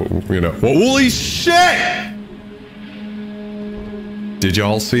it, you know. Holy shit! Did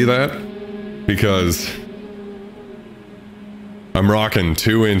y'all see that? Because I'm rocking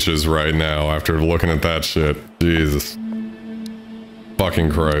 2 inches right now after looking at that shit. Jesus.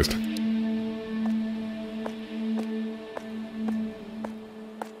 Fucking Christ.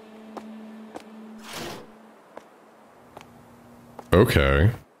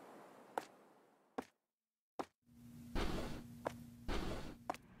 Okay.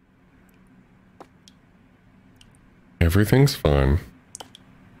 Everything's fine.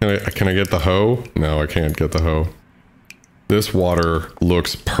 Can I get the hoe? No, I can't get the hoe. This water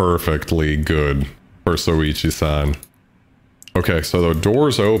looks perfectly good for Soichi-san. Okay, so the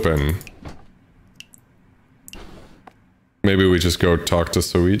door's open. Maybe we just go talk to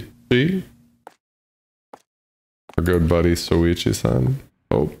Soichi? Our good buddy Soichi-san.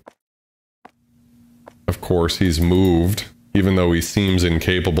 Oh. Of course, he's moved. Even though he seems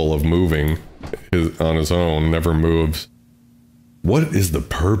incapable of moving on his own, never moves. What is the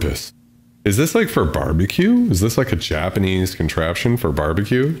purpose? Is this like for barbecue? Is this like a Japanese contraption for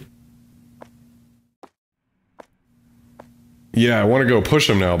barbecue? Yeah, I want to go push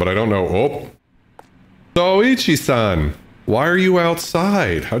him now, but I don't know. Oh. Soichi-san, why are you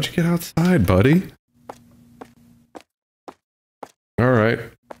outside? How'd you get outside, buddy? All right.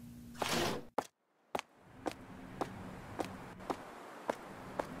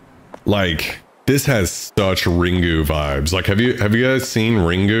 Like, this has such Ringu vibes. Like, have you guys seen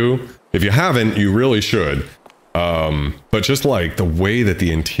Ringu? If you haven't, you really should. But just like the way that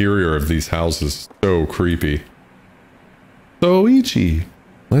the interior of these houses is so creepy. Soichi,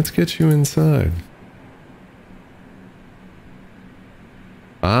 let's get you inside.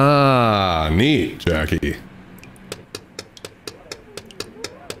 Ah, neat, Jackie.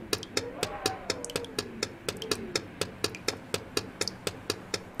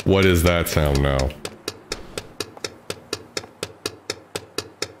 What is that sound now?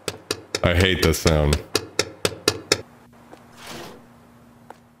 I hate this sound.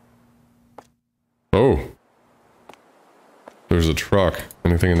 Oh. There's a truck.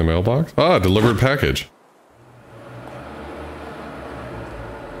 Anything in the mailbox? Ah, delivered package.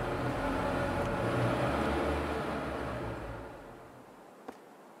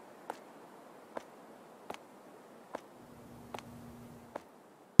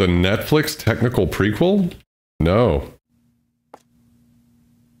 The Netflix technical prequel? No.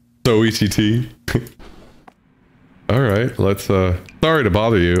 So ECT. Alright, let's sorry to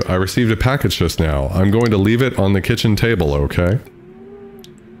bother you. I received a package just now. I'm going to leave it on the kitchen table, okay?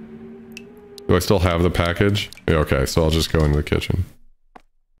 Do I still have the package? Yeah, okay, so I'll just go into the kitchen.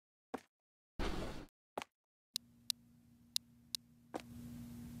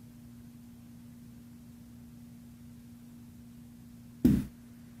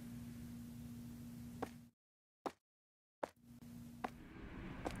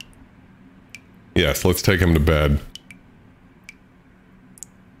 Yes, let's take him to bed.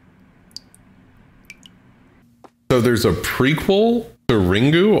 So there's a prequel to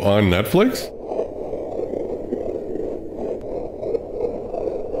Ringu on Netflix?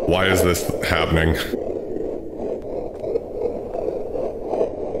 Why is this happening?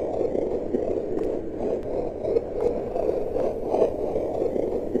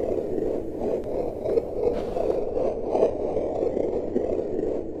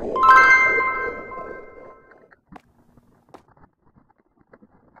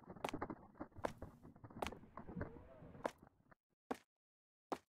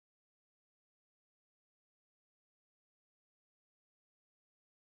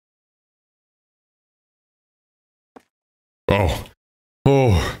 Oh.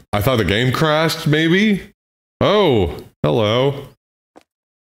 Oh, I thought the game crashed, maybe? Oh, hello.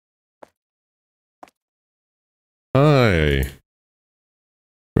 Hi.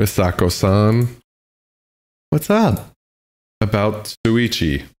 Misako-san. What's up? About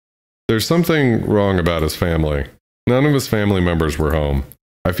Shuichi. There's something wrong about his family. None of his family members were home.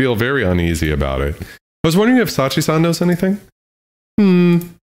 I feel very uneasy about it. I was wondering if Sachi-san knows anything?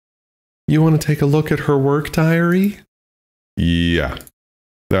 You want to take a look at her work diary? Yeah,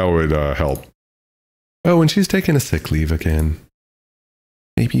 that would help. Oh, and she's taking a sick leave again.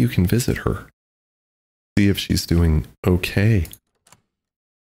 Maybe you can visit her. See if she's doing okay.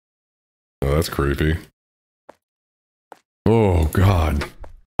 Oh, that's creepy. Oh, God.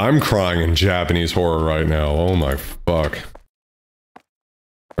 I'm crying in Japanese horror right now. Oh, my fuck.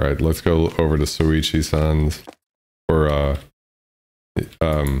 Alright, let's go over to Soichi-san's. Or,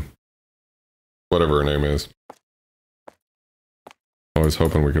 whatever her name is. I was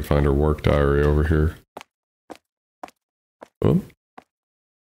hoping we could find her work diary over here. Oh.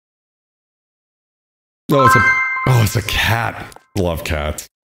 Oh, it's a cat. Love cats.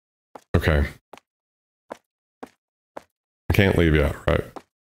 Okay. I can't leave yet, right?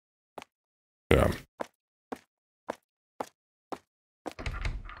 Yeah.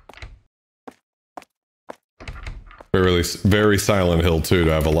 Very Silent Hill too,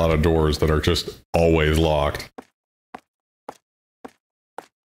 to have a lot of doors that are just always locked.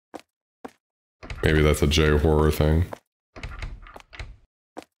 Maybe that's a J-horror thing.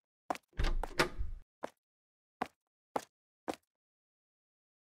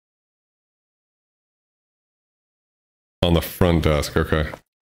 On the front desk, okay.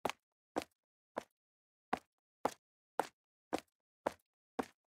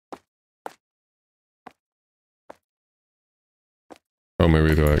 Oh,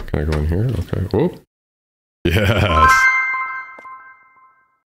 maybe can I go in here? Okay. Whoop. Yes.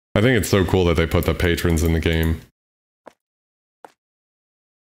 I think it's so cool that they put the patrons in the game.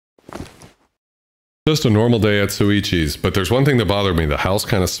 Just a normal day at Shuichi's, but there's one thing that bothered me. The house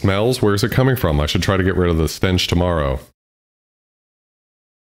kind of smells. Where's it coming from? I should try to get rid of the stench tomorrow.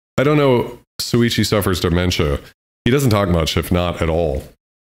 I don't know. Shuichi suffers dementia. He doesn't talk much, if not at all.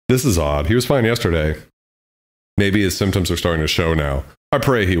 This is odd. He was fine yesterday. Maybe his symptoms are starting to show now. I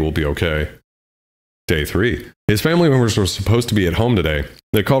pray he will be okay. Day 3. His family members were supposed to be at home today.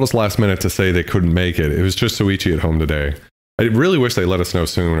 They called us last minute to say they couldn't make it. It was just Soichi at home today. I really wish they let us know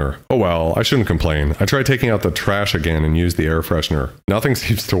sooner. Oh well, I shouldn't complain. I tried taking out the trash again and used the air freshener. Nothing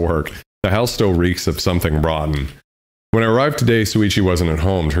seems to work. The house still reeks of something rotten. When I arrived today, Soichi wasn't at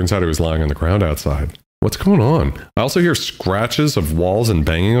home. Turns out he was lying on the ground outside. What's going on? I also hear scratches of walls and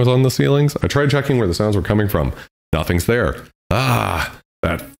banging on the ceilings. I tried checking where the sounds were coming from. Nothing's there. Ah,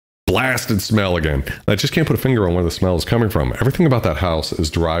 that blasted smell again. I just can't put a finger on where the smell is coming from. Everything about that house is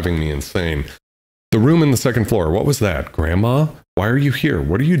driving me insane. The room in the second floor, what was that? Grandma? Why are you here?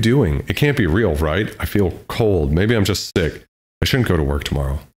 What are you doing? It can't be real, right? I feel cold. Maybe I'm just sick. I shouldn't go to work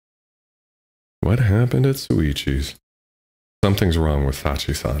tomorrow. What happened at Soichi's? Something's wrong with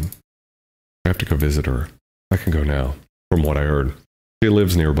Sachi-san. I have to go visit her. I can go now, from what I heard. She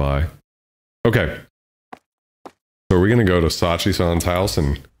lives nearby. Okay. So are we going to go to Sachi-san's house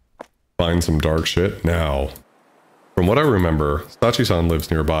and find some dark shit? Now, from what I remember, Sachi-san lives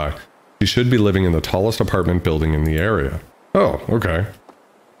nearby. She should be living in the tallest apartment building in the area. Oh, okay.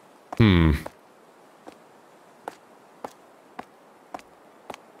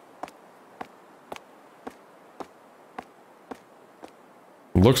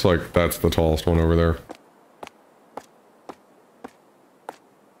 Looks like that's the tallest one over there.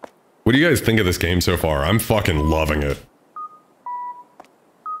 What do you guys think of this game so far? I'm fucking loving it.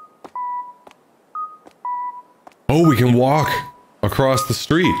 Oh, we can walk across the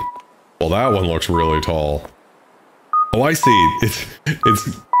street. Well, that one looks really tall. Oh, I see. It's...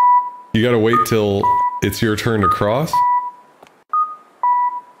 You gotta wait till it's your turn to cross?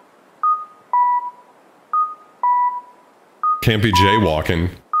 Can't be jaywalking.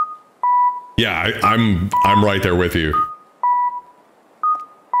 Yeah, I'm right there with you.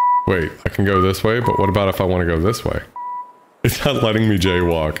 Wait, I can go this way, but what about if I want to go this way? It's not letting me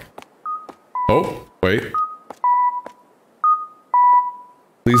jaywalk. Oh, wait.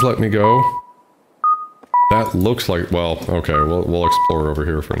 Please let me go. That looks like, well, okay, we'll explore over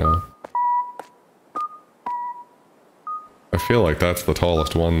here for now. I feel like that's the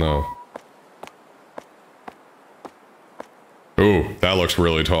tallest one, though. Ooh, that looks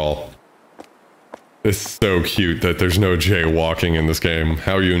really tall. It's so cute that there's no jaywalking in this game.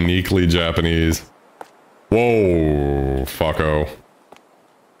 How uniquely Japanese. Whoa, fucko.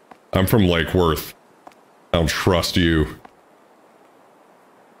 I'm from Lake Worth. I don't trust you.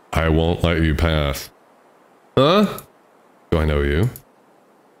 I won't let you pass. Huh? Do I know you?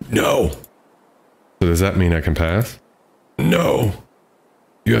 No. So does that mean I can pass? No.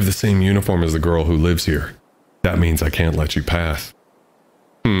 You have the same uniform as the girl who lives here. That means I can't let you pass.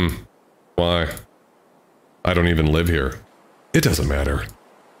 Why? I don't even live here. It doesn't matter.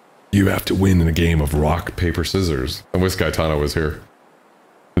 You have to win in a game of rock, paper, scissors. I wish Gaetano was here.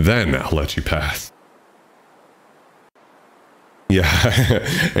 Then I'll let you pass. Yeah,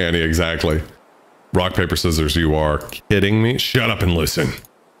 Annie, exactly. Rock, paper, scissors, you are kidding me? Shut up and listen,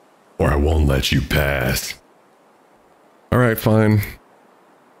 or I won't let you pass. Alright, fine.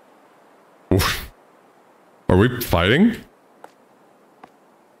 Oof. Are we fighting?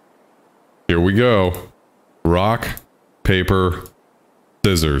 Here we go. Rock, paper,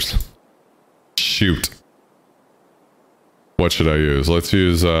 scissors. Shoot. What should I use? Let's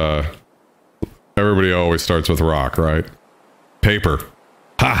use, everybody always starts with rock, right? Paper.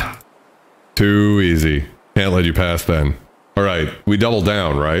 Ha! Too easy. Can't let you pass then. Alright, we double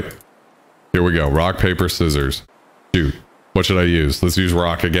down, right? Here we go. Rock, paper, scissors. Shoot. What should I use? Let's use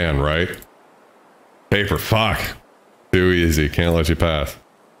rock again, right? Paper. Fuck. Too easy. Can't let you pass.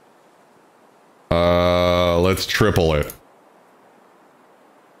 Let's triple it.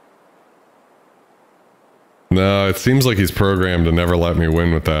 No, it seems like he's programmed to never let me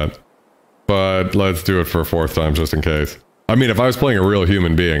win with that. But let's do it for a fourth time just in case. I mean, if I was playing a real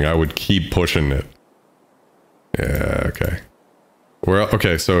human being, I would keep pushing it. Yeah, okay. Well,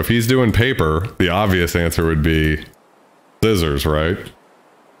 okay, so if he's doing paper, the obvious answer would be scissors, right?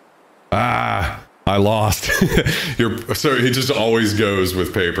 Ah, I lost. So he just always goes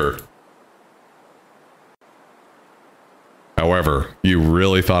with paper. However, you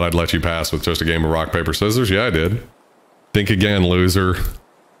really thought I'd let you pass with just a game of rock, paper, scissors? Yeah, I did. Think again, loser.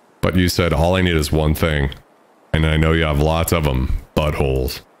 But you said all I need is one thing. And I know you have lots of them.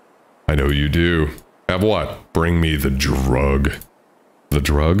 Buttholes. I know you do. Have what? Bring me the drug. The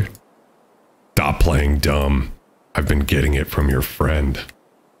drug? Stop playing dumb. I've been getting it from your friend.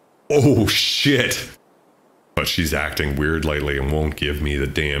 Oh, shit. But she's acting weird lately and won't give me the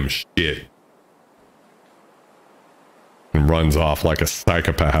damn shit. and runs off like a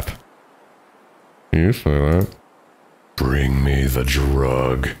psychopath. Can you say that? Bring me the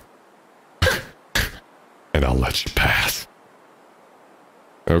drug. And I'll let you pass.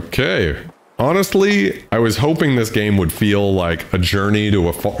 Okay. Honestly, I was hoping this game would feel like a journey to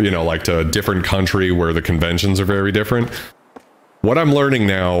a, like to a different country where the conventions are very different. What I'm learning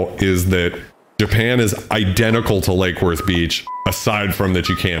now is that Japan is identical to Lake Worth Beach, aside from that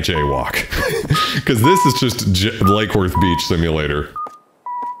you can't jaywalk. Because this is just Lake Worth Beach simulator.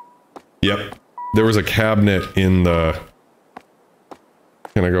 Yep. There was a cabinet in the...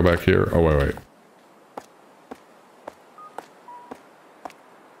 Can I go back here? Oh, wait.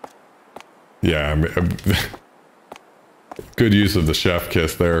 Yeah, good use of the chef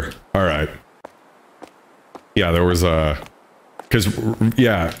kiss there. All right. Yeah, there was a... Because,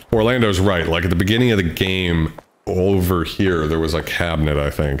 yeah, Orlando's right. Like, at the beginning of the game, over here, there was a cabinet, I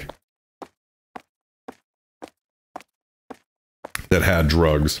think, that had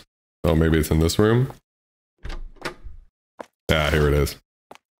drugs. Oh, maybe it's in this room? Yeah, here it is.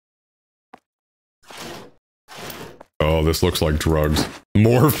 Oh, this looks like drugs.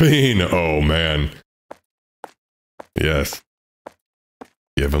 Morphine! Oh, man. Yes.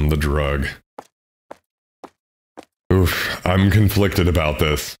 Give him the drug. Oof, I'm conflicted about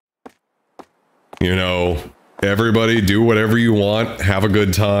this. You know, everybody do whatever you want, have a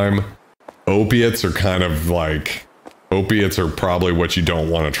good time. Opiates are kind of like... Opiates are probably what you don't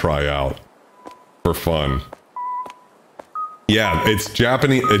want to try out. For fun. Yeah, it's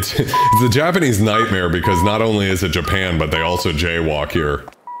Japanese... It's a Japanese nightmare because not only is it Japan, but they also jaywalk here.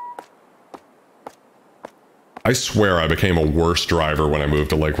 I swear I became a worse driver when I moved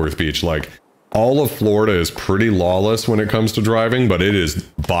to Lake Worth Beach. Like... All of Florida is pretty lawless when it comes to driving, but it is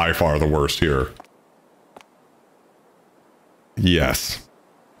by far the worst here. Yes.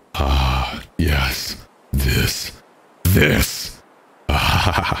 Ah, yes. This.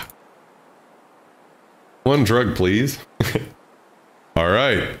 Ah. One drug, please. All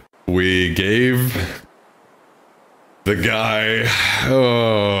right. We gave the guy...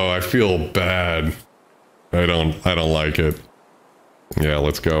 Oh, I feel bad. I don't like it. Yeah,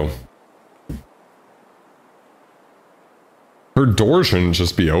 let's go. Her door shouldn't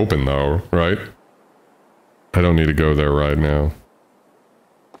just be open though, right? I don't need to go there right now.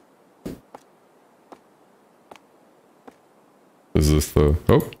 Is this the...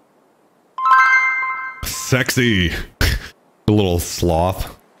 Oh. Sexy! The little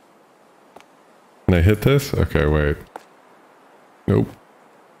sloth. Can I hit this? Okay, wait. Nope.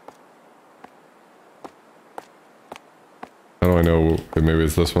 How do I know? Maybe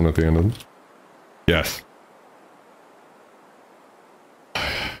it's this one at the end of it? Yes.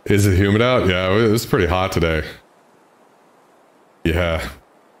 Is it humid out? Yeah, it was pretty hot today. Yeah.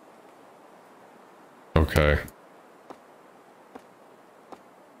 Okay.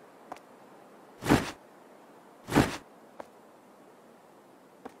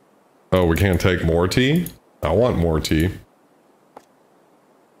 Oh, we can't take more tea? I want more tea.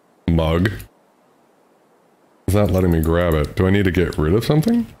 Mug. It's not letting me grab it. Do I need to get rid of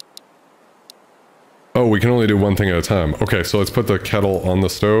something? Oh, we can only do one thing at a time. Okay, so let's put the kettle on the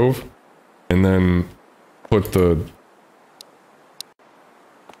stove, and then put the...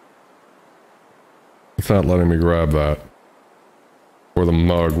 It's not letting me grab that. For the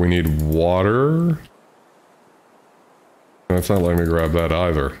mug, we need water. No, it's not letting me grab that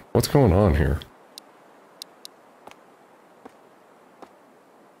either. What's going on here?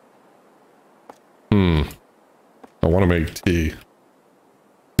 I want to make tea.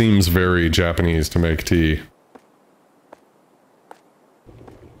 Seems very Japanese to make tea.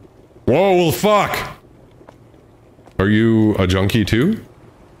 Whoa, well, fuck! Are you a junkie too?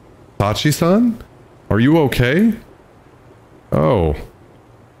 Tachi-san? Are you okay? Oh.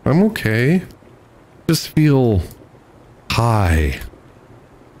 I'm okay. Just feel... high.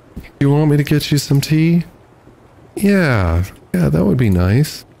 You want me to get you some tea? Yeah, that would be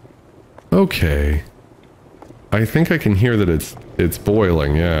nice. Okay. I think I can hear that it's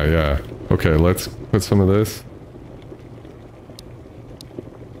boiling. Yeah. Okay, let's put some of this.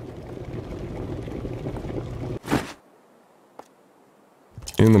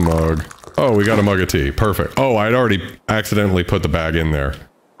 In the mug. Oh, we got a mug of tea. Perfect. Oh, I'd already accidentally put the bag in there.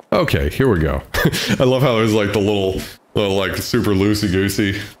 Okay, here we go. I love how there's like the little like super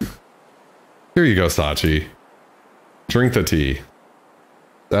loosey-goosey. Here you go, Sachi. Drink the tea.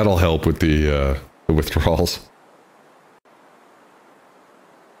 That'll help with the withdrawals.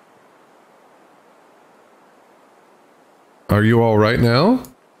 Are you all right now?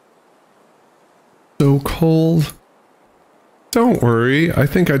 So cold. Don't worry. I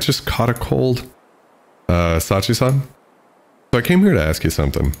think I just caught a cold. Sachi-san? So I came here to ask you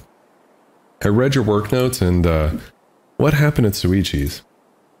something. I read your work notes and what happened at Suichi's?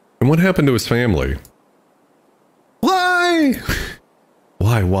 And what happened to his family? Why?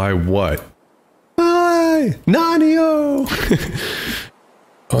 Why, what? Why? Nanio!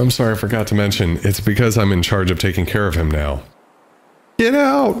 Oh, I'm sorry, I forgot to mention, it's because I'm in charge of taking care of him now. Get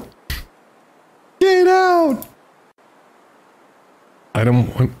out! Get out! I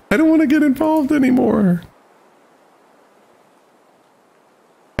don't want to get involved anymore.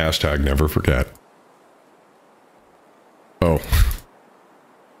 Hashtag never forget. Oh.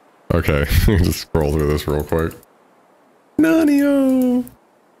 Okay, just scroll through this real quick. Nanio!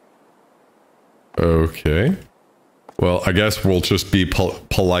 Okay. Well, I guess we'll just be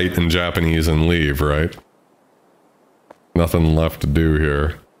polite in Japanese and leave, right? Nothing left to do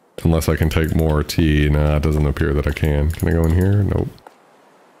here. Unless I can take more tea. Nah, it doesn't appear that I can. Can I go in here? Nope.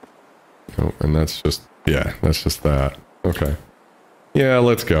 Nope, and that's just... yeah, that's just that. Okay. Yeah,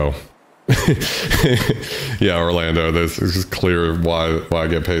 let's go. Yeah, Orlando, this is clear why I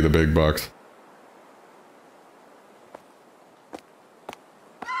get paid the big bucks.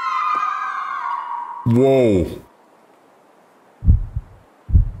 Whoa.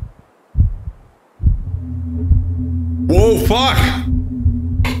 Whoa, fuck!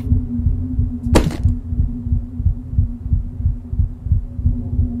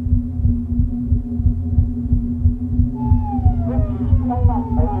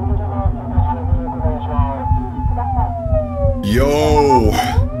 Yo!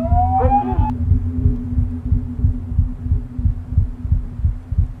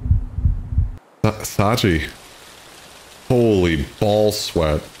 Sachi. Holy ball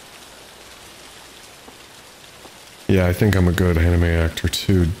sweat. Yeah, I think I'm a good anime actor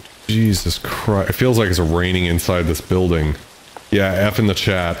too. Jesus Christ. It feels like it's raining inside this building. Yeah, F in the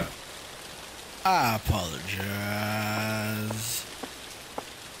chat. I apologize.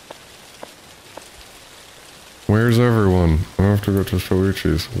 Where's everyone? I have to go to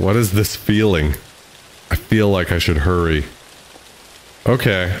Shoichi's. What is this feeling? I feel like I should hurry.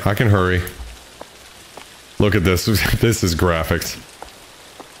 Okay, I can hurry. Look at this. This is graphics.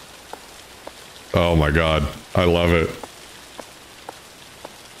 Oh my god. I love it.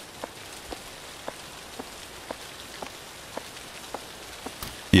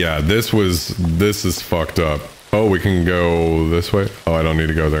 Yeah, this is fucked up. Oh, we can go this way? Oh, I don't need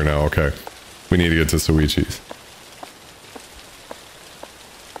to go there now. Okay. We need to get to Suichi's.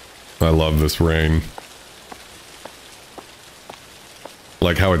 I love this rain.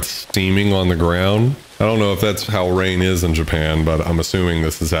 Like how it's steaming on the ground. I don't know if that's how rain is in Japan, but I'm assuming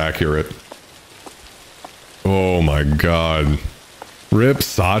this is accurate. Oh my god. Rip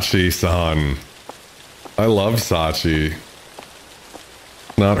Sachi-san. I love Sachi.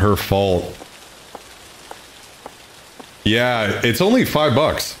 Not her fault. Yeah, it's only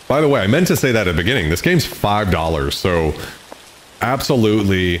 $5. By the way, I meant to say that at the beginning. This game's $5, so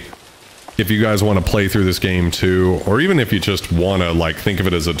absolutely, if you guys want to play through this game too, or even if you just want to like think of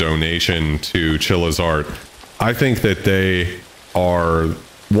it as a donation to CHILLA'S art, I think that they are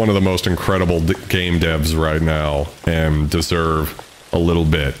one of the most incredible game devs right now and deserve a little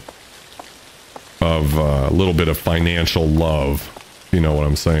bit of financial love. You know what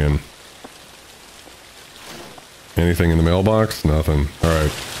I'm saying? Anything in the mailbox? Nothing. All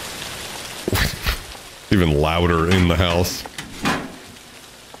right. Even louder in the house.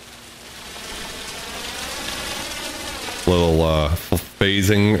 Little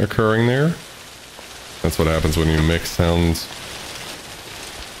phasing occurring there. That's what happens when you mix sounds.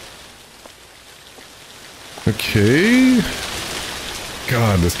 Okay.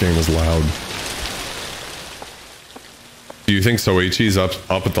 God, this game is loud. Do you think Soichi's up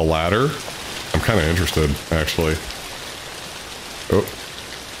at the ladder? I'm kind of interested, actually. Oh.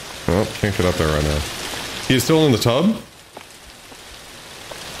 Oh, can't get up there right now. He's still in the tub?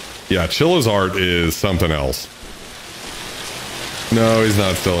 Yeah, CHILLA'S art is something else. No, he's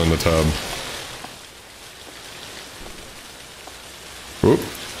not still in the tub. Oop.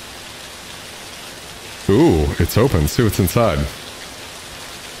 Ooh, it's open. See what's inside.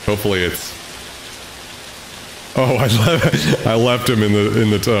 Hopefully it's... Oh, I left him in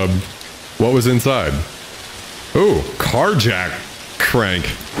the tub. What was inside? Ooh, car jack crank.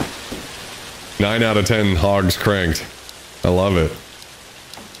 9 out of 10 hogs cranked. I love it.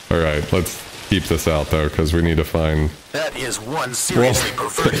 All right, let's keep this out though, because we need to find... That is one seriously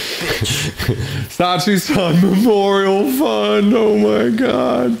perverted bitch. Sachi-san Memorial Fund. Oh my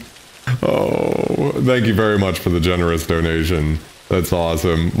god. Oh, thank you very much for the generous donation. That's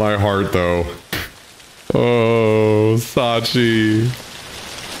awesome. My heart though. Oh, Sachi.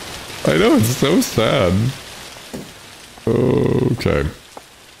 I know, it's so sad. Okay.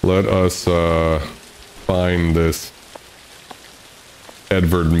 Let us find this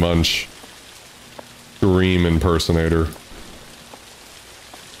Edvard Munch dream impersonator.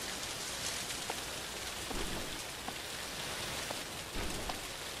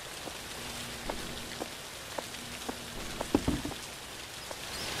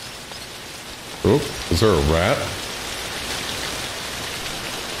 Oh, is there a rat?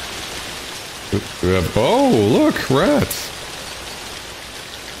 We have, oh, look, rats.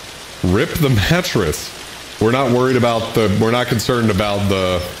 Rip the mattress. We're not worried about we're not concerned about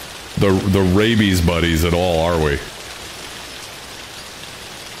the rabies buddies at all, are we?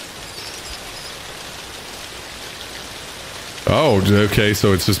 Oh, okay,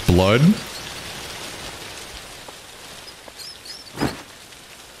 so it's just blood?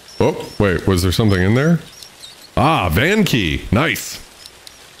 Oh, wait, was there something in there? Ah, van key. Nice.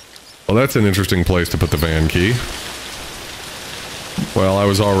 Well, that's an interesting place to put the van key. Well, I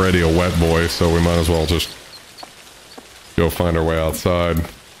was already a wet boy, so we might as well just go find our way outside.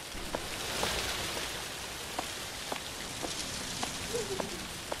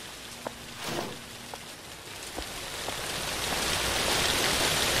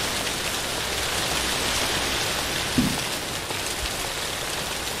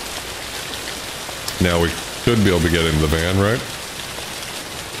 Now we should be able to get into the van, right?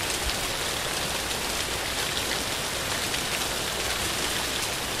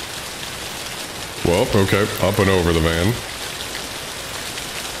 Well, okay, up and over the van.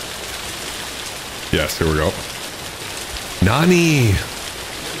 Yes, here we go. Nani!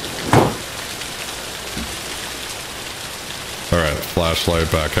 Alright,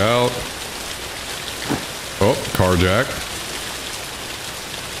 flashlight back out. Oh, car jack.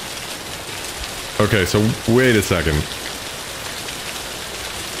 Okay, so wait a second.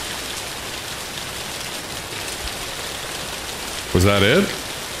 Was that it?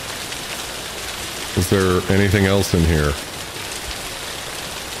 Is there anything else in here?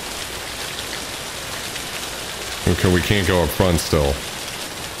 Okay, we can't go up front still.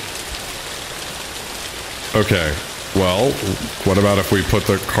 Okay, well, what about if we put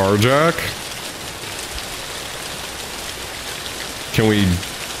the car jack? Can we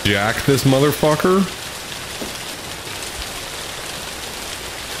jack this motherfucker?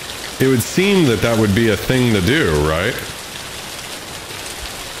 It would seem that that would be a thing to do, right?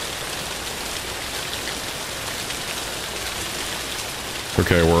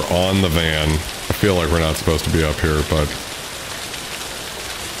 Okay, we're on the van. I feel like we're not supposed to be up here, but...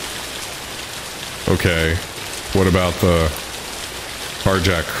 Okay. What about the car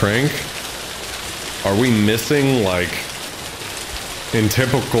jack crank? Are we missing, like, in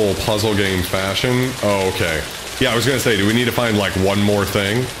typical puzzle game fashion? Oh, okay. Yeah, I was gonna say, do we need to find, like, one more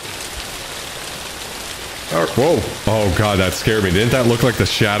thing? Oh, whoa. Oh, God, that scared me. Didn't that look like the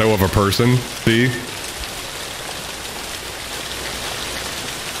shadow of a person? See?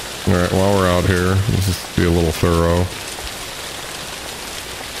 Alright, while we're out here, let's just be a little thorough.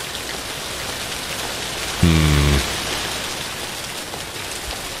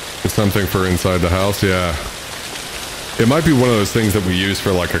 It's something for inside the house, yeah. It might be one of those things that we use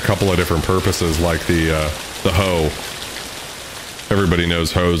for like a couple of different purposes, like the hoe. Everybody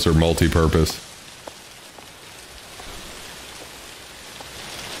knows hoes are multi-purpose.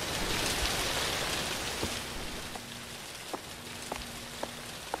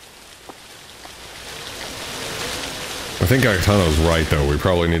 I think Gaetano's right, though. We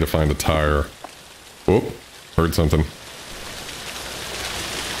probably need to find a tire. Whoop. Heard something.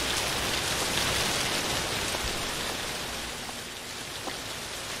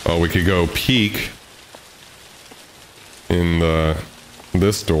 Oh, we could go peek in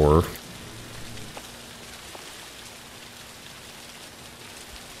this door.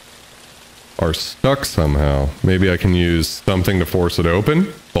 Are stuck somehow. Maybe I can use something to force it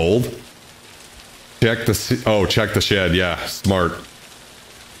open? Bold. Check the shed. Yeah, smart.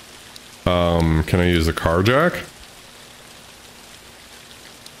 Can I use the car jack?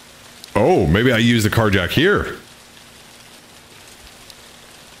 Oh, maybe I use the car jack here.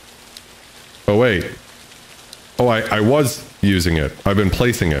 Oh, wait. Oh, I was using it. I've been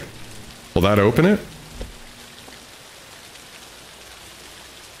placing it. Will that open it?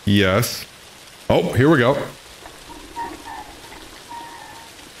 Yes. Oh, here we go.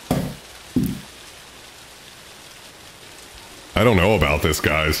 I don't know about this,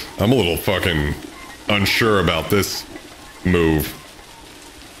 guys. I'm a little fucking unsure about this move.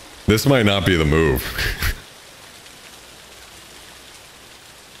 This might not be the move.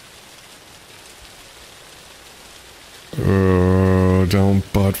 Oh, don't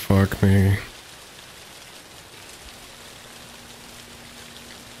butt fuck me.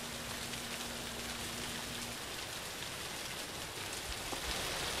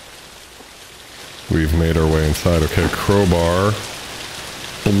 We've made our way inside. Okay, crowbar.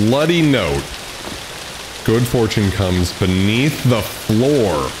 Bloody note. Good fortune comes beneath the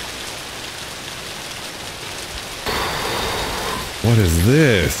floor. What is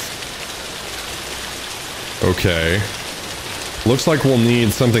this? Okay. Looks like we'll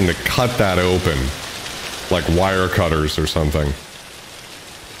need something to cut that open. Like wire cutters or something.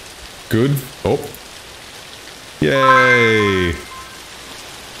 Good. Oh. Yay.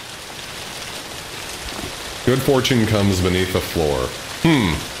 Good fortune comes beneath the floor.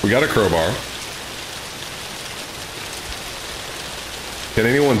 We got a crowbar. Can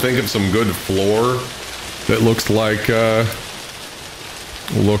anyone think of some good floor that looks like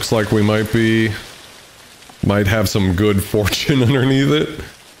we might have some good fortune underneath it?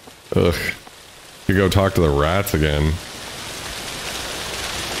 Ugh. You go talk to the rats again.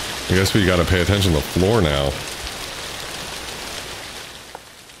 I guess we gotta pay attention to the floor now.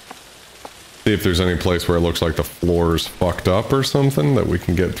 See if there's any place where it looks like the floor's fucked up or something that we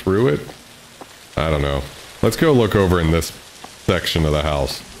can get through it. I don't know. Let's go look over in this section of the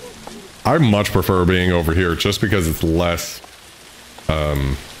house. I much prefer being over here just because it's less, a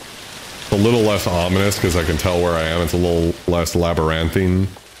little less ominous because I can tell where I am. It's a little less labyrinthine.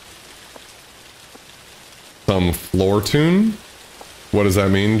 Some floor tune? What does that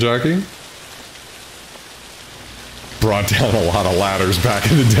mean, Jackie? Brought down a lot of ladders back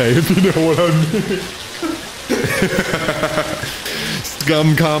in the day, if you know what I mean.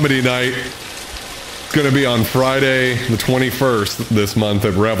 Scum Comedy Night. It's gonna be on Friday, the 21st this month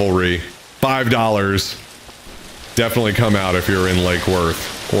at Revelry. $5. Definitely come out if you're in Lake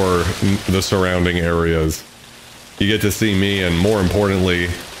Worth or the surrounding areas. You get to see me and, more importantly,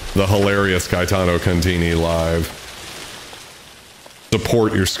 the hilarious Gaetano Contini live.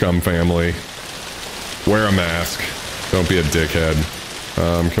 Support your Scum family. Wear a mask. Don't be a dickhead.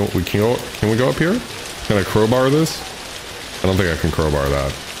 Can we go up here? Can I crowbar this? I don't think I can crowbar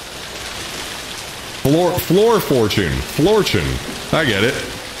that. Floor fortune. Flortune. I get it.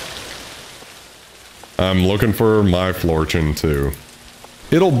 I'm looking for my flortune too.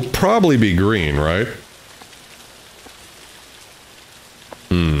 It'll probably be green, right?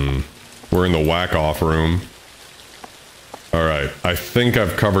 We're in the whack-off room. Alright, I think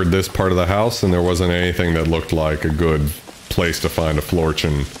I've covered this part of the house and there wasn't anything that looked like a good place to find a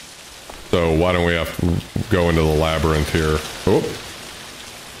flortune. So why don't we have to go into the labyrinth here? Oh,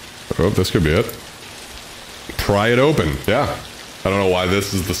 this could be it. Pry it open, yeah. I don't know why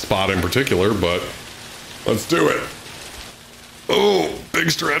this is the spot in particular, but let's do it. Oh,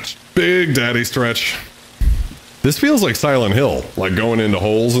 big stretch. Big daddy stretch. This feels like Silent Hill, like going into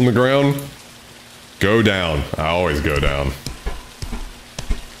holes in the ground. Go down. I always go down.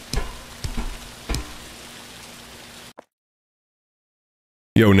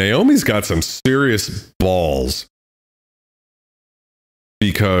 Yo, Naomi's got some serious balls.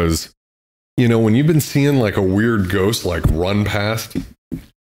 Because, you know, when you've been seeing like a weird ghost like run past,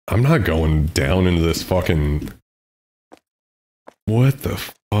 I'm not going down into this fucking... What the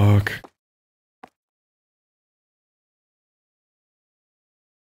fuck?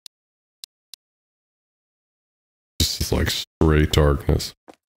 This is like straight darkness.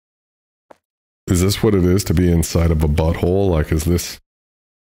 Is this what it is to be inside of a butthole? Like, is this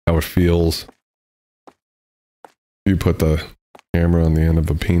how it feels? You put the camera on the end of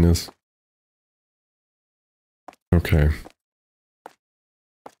a penis. Okay.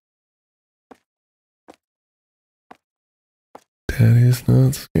 Daddy's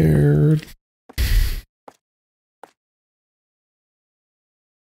not scared.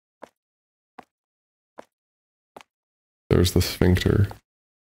 There's the sphincter.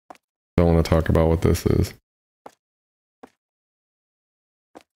 Don't want to talk about what this is.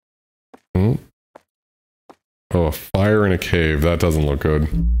 Oh, a fire in a cave. That doesn't look good.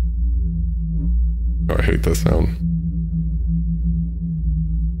 Oh, I hate this sound.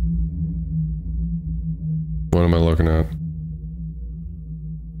 What am I looking at?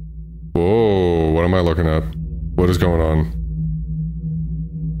 Whoa, what am I looking at? What is going on?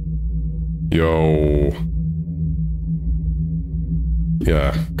 Yo.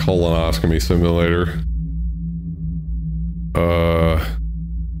 Yeah, colonoscopy simulator.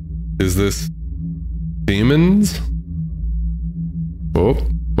 Is this demons? Oh,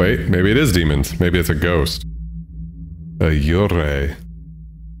 wait, maybe it is demons. Maybe it's a ghost. A yore.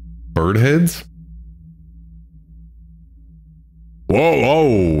 Bird heads? Whoa,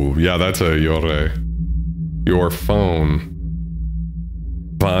 oh, yeah, that's a yore. Your phone.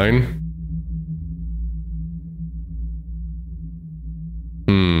 Fine.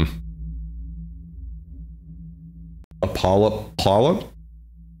 A polyp?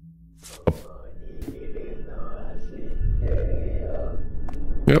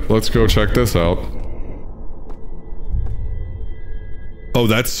 Yep, let's go check this out. Oh,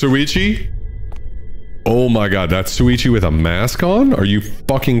 that's Suichi? Oh my god, that's Suichi with a mask on? Are you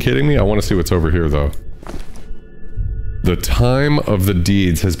fucking kidding me? I want to see what's over here, though. The time of the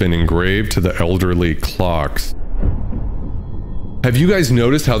deeds has been engraved to the elderly clocks. Have you guys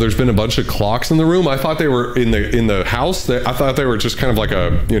noticed how there's been a bunch of clocks in the room? I thought they were in the house. I thought they were just kind of like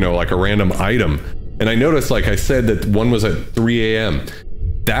a, you know, like a random item. And I noticed, like I said, that one was at 3 a.m.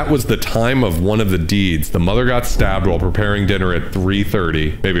 That was the time of one of the deeds. The mother got stabbed while preparing dinner at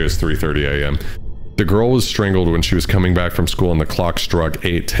 3:30. Maybe it was 3:30 a.m. The girl was strangled when she was coming back from school and the clock struck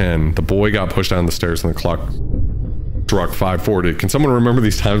 8:10. The boy got pushed down the stairs and the clock struck 5:40. Can someone remember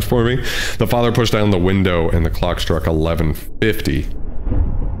these times for me? The father pushed down the window and the clock struck 11:50.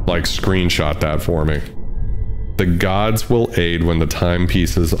 Like, screenshot that for me. The gods will aid when the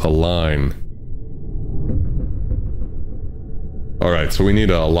timepieces align. Alright, so we need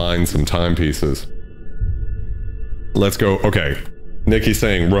to align some timepieces. Let's go. Okay. Nikki's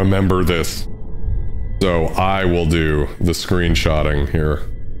saying, remember this. So I will do the screenshotting here.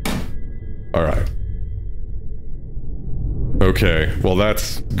 Alright. Okay, well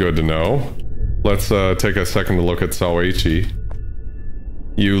that's good to know. Let's take a second to look at Soichi.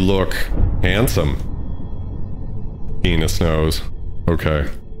 You look handsome. Penis nose. Okay.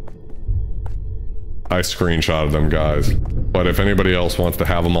 I screenshotted them, guys. But if anybody else wants to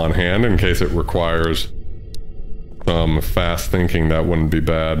have them on hand in case it requires some fast thinking, that wouldn't be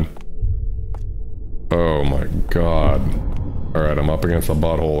bad. Oh my god. Alright, I'm up against the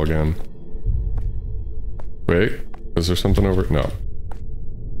butthole again. Wait, is there something over? No.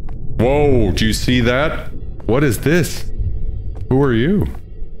 Whoa, do you see that? What is this? Who are you?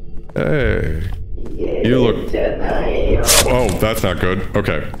 Hey. You look... Oh, that's not good.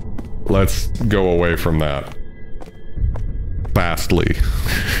 Okay. Let's go away from that. Fastly.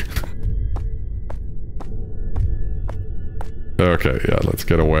 Okay, yeah, let's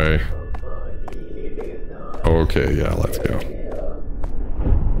get away. Okay, yeah, let's go.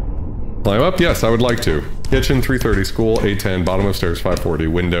 Climb up? Yes, I would like to. Kitchen, 3:30, school, 8:10, bottom of stairs, 5:40,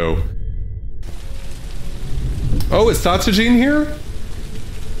 window. Oh, is Satsujin here?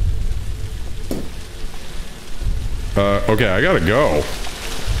 Okay, I gotta go.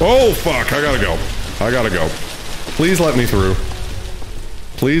 Oh, fuck, I gotta go. I gotta go. Please let me through.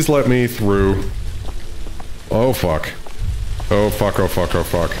 Please let me through. Oh, fuck. Oh, fuck, oh, fuck, oh,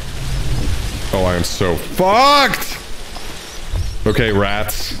 fuck. Oh, I am so fucked! Okay,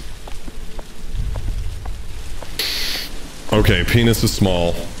 rats. Okay, penis is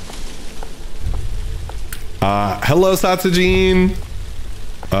small. Hello, Satsujin!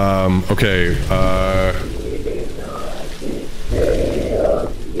 Okay,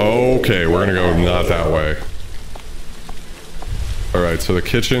 okay, we're gonna go not that way. Alright, so the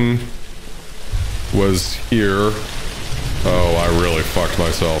kitchen was here. Oh, I really fucked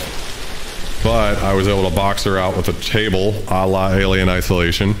myself. But I was able to box her out with a table, a la Alien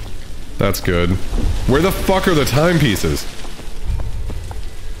Isolation. That's good. Where the fuck are the timepieces?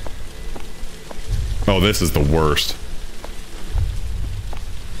 Oh, this is the worst.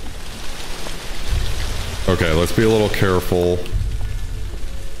 Okay, let's be a little careful.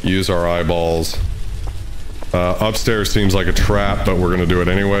 Use our eyeballs. Upstairs seems like a trap, but we're gonna do it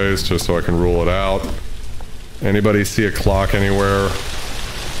anyways, just so I can rule it out. Anybody see a clock anywhere?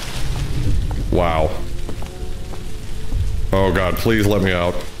 Wow. Oh god, please let me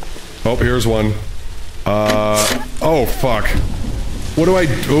out. Oh, here's one. Oh fuck. What do I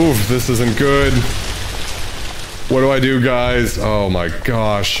do? Oof, this isn't good. What do I do, guys? Oh my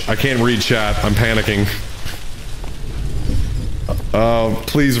gosh. I can't read chat. I'm panicking. Oh,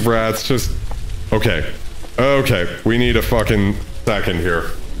 please, rats, just... Okay. Okay, we need a fucking second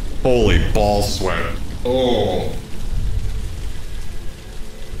here. Holy ball sweat. Oh.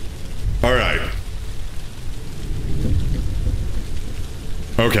 Alright.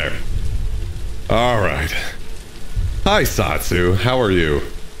 Okay. Alright. Hi, Satsu. How are you?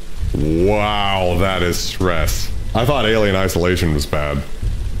 Wow, that is stress. I thought Alien Isolation was bad.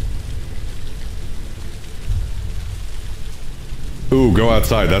 Ooh, go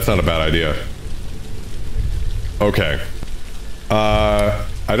outside. That's not a bad idea. Okay.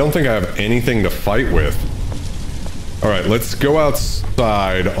 I don't think I have anything to fight with. Alright, let's go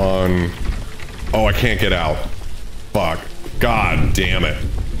outside on... Oh, I can't get out. Fuck. God damn it.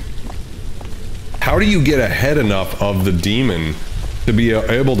 How do you get ahead enough of the demon to be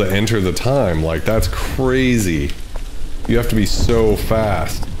able to enter the time? Like, that's crazy. You have to be so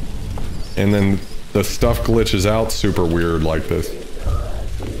fast. And then the stuff glitches out super weird like this.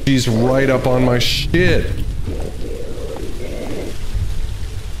 She's right up on my shit.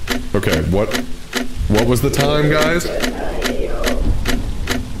 Okay, what was the time, guys?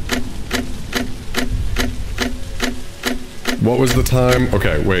 What was the time?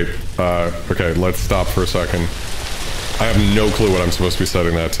 Okay, wait. Okay, let's stop for a second. I have no clue what I'm supposed to be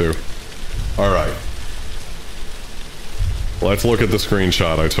setting that to. All right. Let's look at the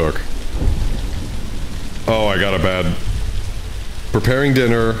screenshot I took. Oh, I got a bad... Preparing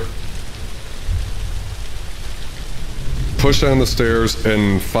dinner. Push down the stairs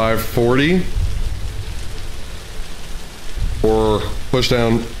in 5:40. Or push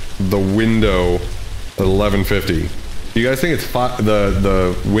down the window at 11:50. Do you guys think it's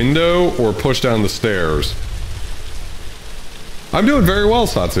the window or push down the stairs? I'm doing very well,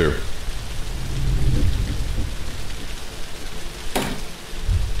 Satsu.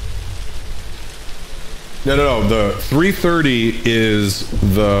 No. The 3:30 is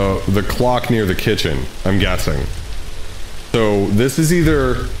the clock near the kitchen, I'm guessing. So this is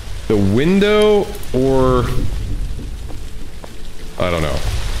either the window or... I don't know.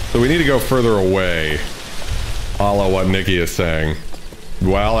 So we need to go further away. A la what Nikki is saying.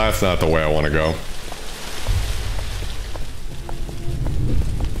 Well, that's not the way I want to go.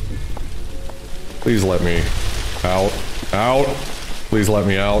 Please let me out. Out. Please let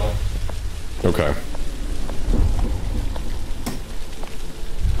me out. Okay.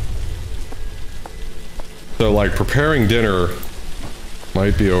 So, like, preparing dinner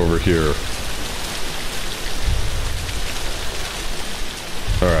might be over here.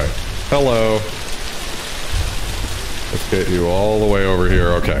 Alright. Hello. Let's get you all the way over here.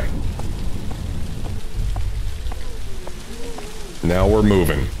 Okay. Now we're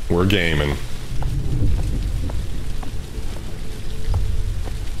moving. We're gaming.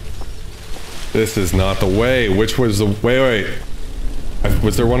 This is not the way. Which was the... Wait.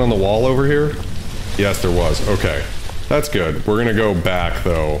 Was there one on the wall over here? Yes, there was. Okay. That's good. We're gonna go back,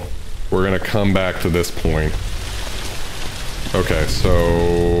 though. We're gonna come back to this point. Okay,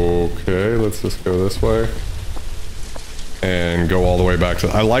 so... Okay, let's just go this way. And go all the way back to...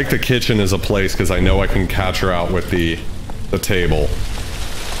 I like the kitchen as a place because I know I can catch her out with the table.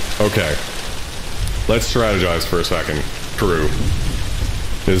 Okay. Let's strategize for a second. Crew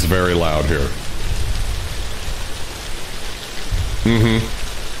is very loud here.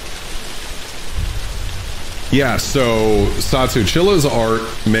 Yeah, so Satsu, Chilla's art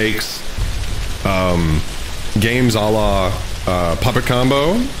makes games a la Puppet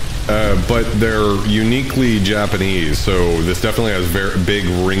Combo, but they're uniquely Japanese, so this definitely has very big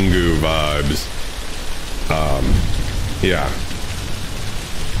Ringu vibes. Yeah.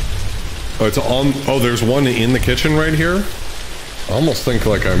 Oh, it's on... Oh, there's one in the kitchen right here? I almost think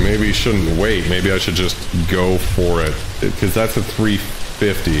like I maybe shouldn't wait. Maybe I should just go for it. Because that's a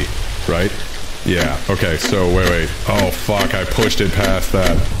 350, right? Yeah, okay, so wait. Oh, fuck, I pushed it past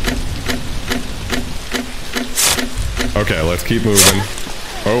that. Okay, let's keep moving.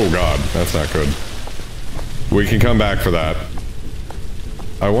 Oh, God, that's not good. We can come back for that.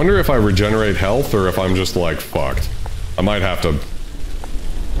 I wonder if I regenerate health or if I'm just, like, fucked. I might have to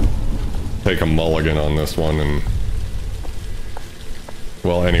take a mulligan on this one and...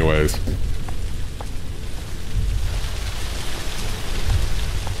 Well, anyways.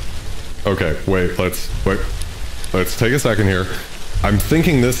 Okay, wait, let's take a second here. I'm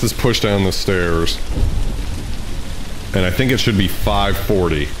thinking this is push down the stairs. And I think it should be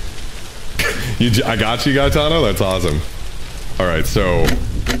 540. I got you, Gaetano? That's awesome. Alright, so...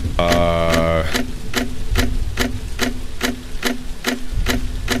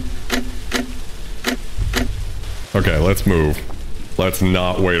 Okay, let's move. Let's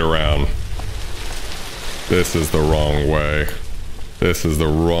not wait around. This is the wrong way. This is the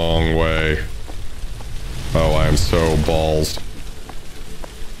wrong way. Oh, I am so balls.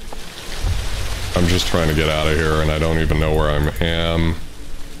 I'm just trying to get out of here and I don't even know where I am.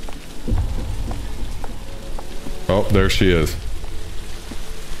 Oh, there she is.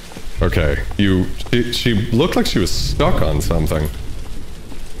 Okay, she looked like she was stuck on something.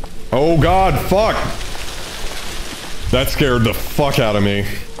 Oh God, fuck! That scared the fuck out of me.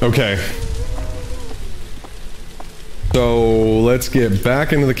 Okay. So let's get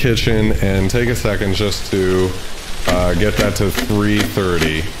back into the kitchen and take a second just to get that to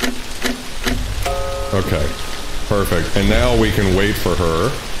 330. Okay, perfect. And now we can wait for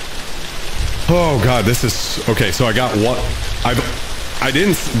her. Oh God, this is... Okay, so I got one...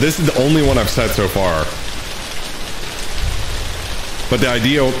 This is the only one I've set so far. But the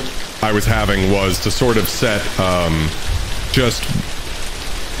idea I was having was to sort of set, just...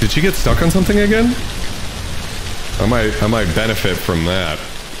 Did she get stuck on something again? I might benefit from that.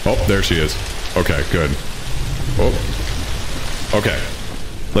 Oh, there she is. Okay, good. Oh. Okay.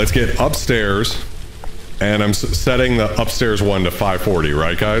 Let's get upstairs. And I'm setting the upstairs one to 540,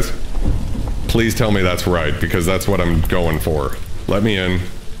 right, guys? Please tell me that's right, because that's what I'm going for. Let me in.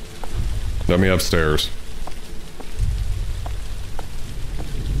 Let me upstairs.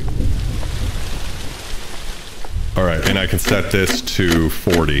 All right, and I can set this to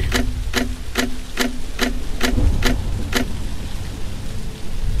 40.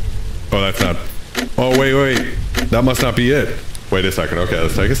 Oh, that's not... Oh, wait. That must not be it. Wait a second. Okay,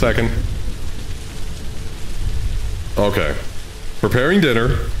 let's take a second. Okay. Preparing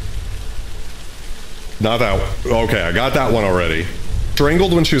dinner. Not that one. Okay, I got that one already.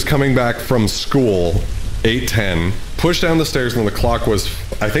 Strangled when she was coming back from school, 8:10. Pushed down the stairs when the clock was,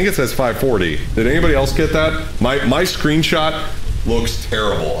 I think it says 5:40. Did anybody else get that? My screenshot looks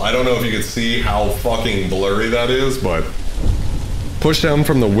terrible. I don't know if you can see how fucking blurry that is, but... Pushed down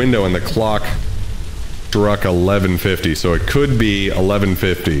from the window and the clock struck 11:50, so it could be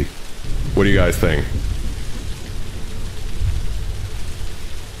 11:50. What do you guys think?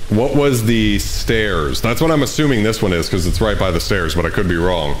 What was the stairs? That's what I'm assuming this one is, because it's right by the stairs, but I could be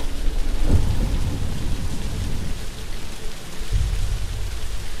wrong.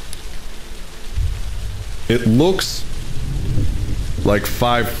 It looks like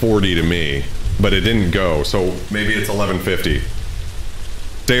 5:40 to me, but it didn't go, so maybe it's 11:50.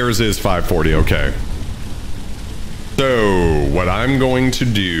 Stairs is 5:40, okay. So, what I'm going to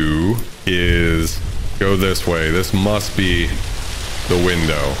do is go this way. This must be the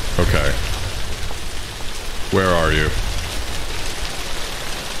window. Okay. Where are you?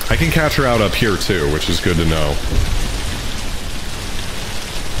 I can catch her out up here too, which is good to know.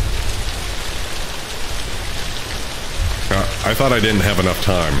 I thought I didn't have enough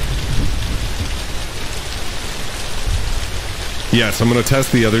time. Yes, I'm gonna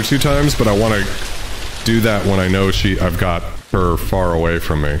test the other 2 times, but I want to do that when I know I've got her far away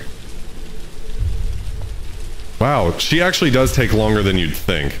from me. Wow, she actually does take longer than you'd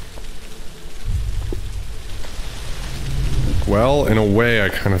think. Well, in a way, I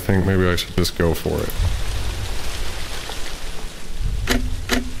kind of think maybe I should just go for it.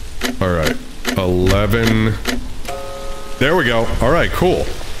 All right, 11. There we go. All right, cool.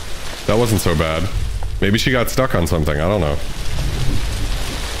 That wasn't so bad. Maybe she got stuck on something. I don't know.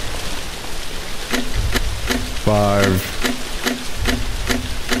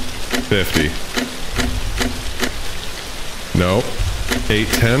 5:50. No.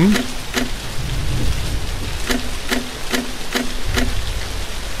 8:10.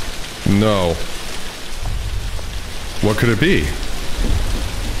 No. What could it be?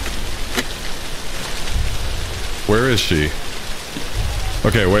 Where is she?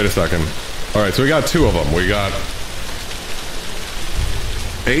 Okay, wait a second. All right, so we got 2 of them. We got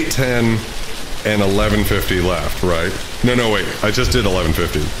 8:10 and 11:50 left, right? No, wait. I just did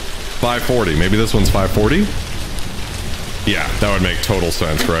 11:50. 5:40. Maybe this one's 5:40? Yeah, that would make total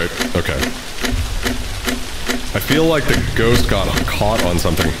sense, right? Okay. I feel like the ghost got caught on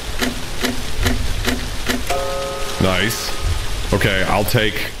something. Nice. Okay, I'll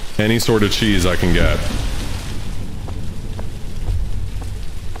take any sort of cheese I can get.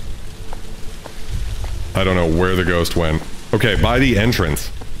 I don't know where the ghost went. Okay, by the entrance.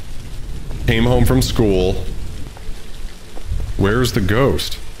 Came home from school. Where's the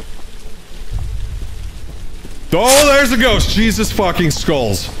ghost? Oh, there's the ghost! Jesus fucking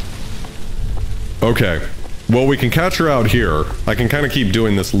skulls. Okay. Well, we can catch her out here. I can kind of keep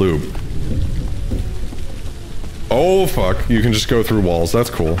doing this loop. Oh, fuck. You can just go through walls. That's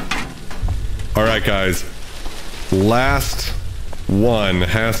cool. Alright, guys. Last one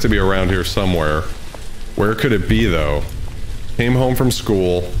has to be around here somewhere. Where could it be, though? Came home from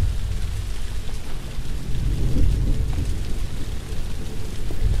school.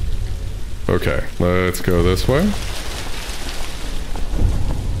 Okay, let's go this way.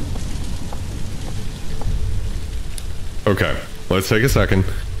 Okay, let's take a second.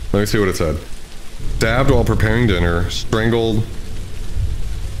 Let me see what it said. Stabbed while preparing dinner, strangled,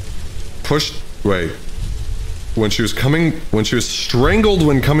 pushed, wait. When she was strangled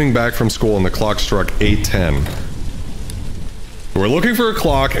when coming back from school and the clock struck 8:10. We're looking for a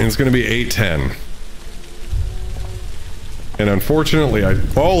clock and it's gonna be 8:10. And unfortunately,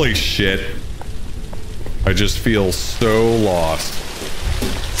 holy shit. I just feel so lost.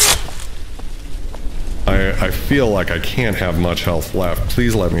 I feel like I can't have much health left.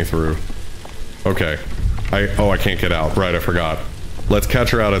 Please let me through. Okay. I can't get out. Right, I forgot. Let's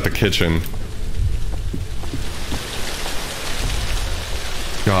catch her out at the kitchen.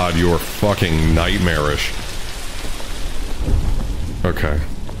 God, you are fucking nightmarish. Okay.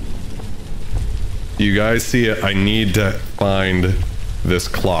 You guys see it? I need to find this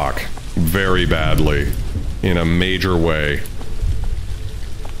clock very badly in a major way.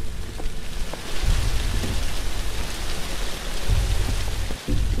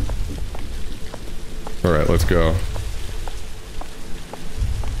 All right, let's go.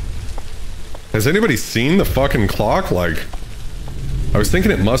 Has anybody seen the fucking clock? Like, I was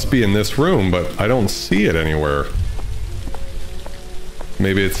thinking it must be in this room, but I don't see it anywhere.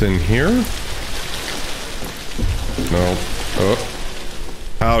 Maybe it's in here? No. Oh.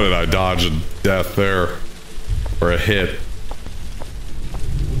 How did I dodge a death there? Or a hit?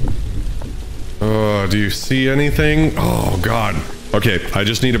 Oh, do you see anything? Oh, God. Okay, I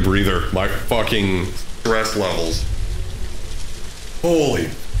just need a breather. My fucking stress levels. Holy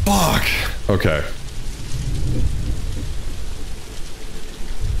fuck. Okay.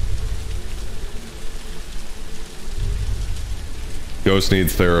 Ghost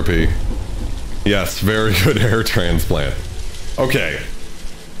needs therapy. Yes, very good hair transplant. Okay.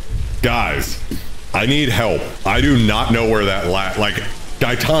 Guys, I need help. I do not know where that like,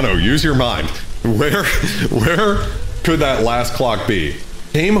 Gaetano, use your mind. Where could that last clock be?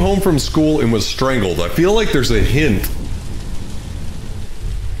 Came home from school and was strangled. I feel like there's a hint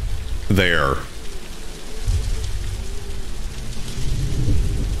there.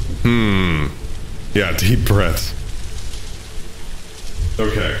 Yeah, deep breaths.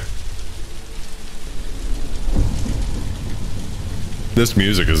 Okay. This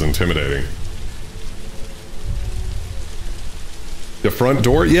music is intimidating. The front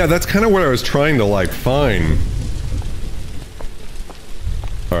door? Yeah, that's kind of what I was trying to like find.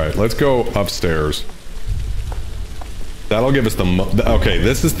 All right, let's go upstairs. That'll give us okay,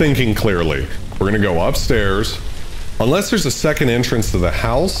 this is thinking clearly. We're gonna go upstairs. Unless there's a second entrance to the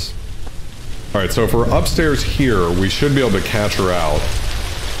house. All right, so if we're upstairs here, we should be able to catch her out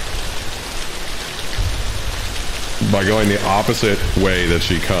by going the opposite way that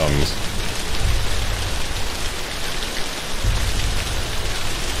she comes.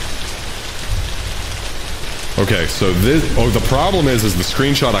 Okay, so this, the problem is the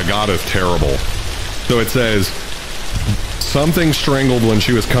screenshot I got is terrible. So it says, something strangled when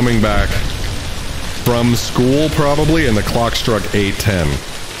she was coming back from school probably, and the clock struck 8:10.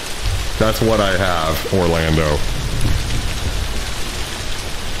 That's what I have, Orlando.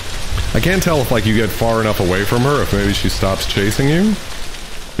 I can't tell if like you get far enough away from her, if maybe she stops chasing you.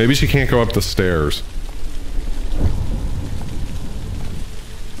 Maybe she can't go up the stairs.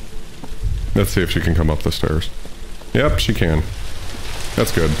 Let's see if she can come up the stairs. Yep, she can.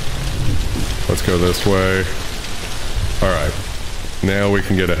 That's good. Let's go this way. All right. Now we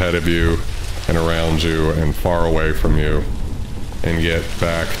can get ahead of you and around you and far away from you and get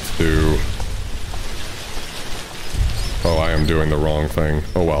back to... Oh, I am doing the wrong thing.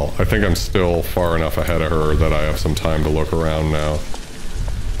 Oh well, I think I'm still far enough ahead of her that I have some time to look around now.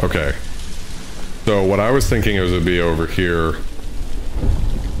 Okay. So what I was thinking it would be over here.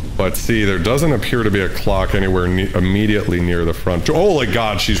 But see, there doesn't appear to be a clock anywhere immediately near the front door. Oh my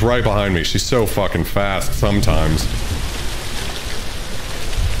god, she's right behind me. She's so fucking fast sometimes.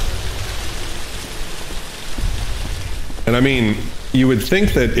 And I mean, you would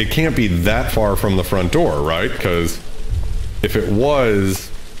think that it can't be that far from the front door, right? Because if it was...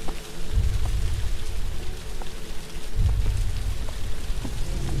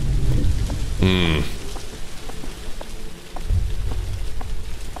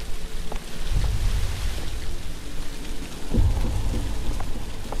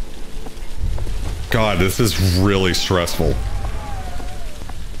 God, this is really stressful.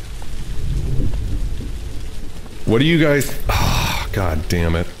 What do you guys... Oh, God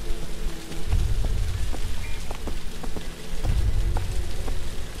damn it.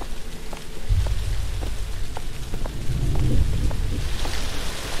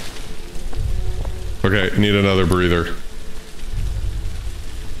 Okay, need another breather.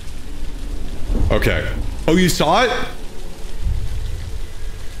 Okay. Oh, you saw it?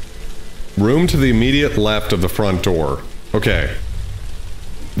 Room to the immediate left of the front door. Okay.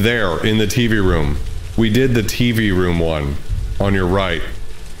 There, in the TV room. We did the TV room one. On your right.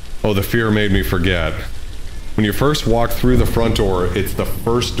 Oh, the fear made me forget. When you first walk through the front door, it's the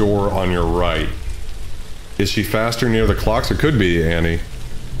first door on your right. Is she faster near the clocks? It could be, Annie.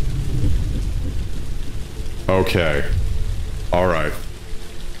 Okay. Alright.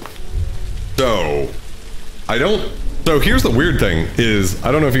 So, I don't... So here's the weird thing is,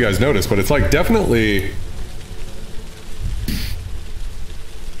 I don't know if you guys noticed, but it's like definitely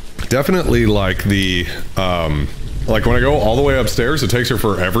like the, like when I go all the way upstairs, it takes her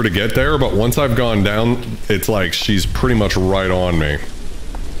forever to get there. But once I've gone down, it's like she's pretty much right on me.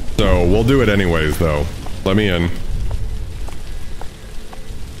 So we'll do it anyways though. Let me in.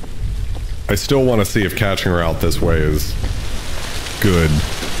 I still want to see if catching her out this way is good.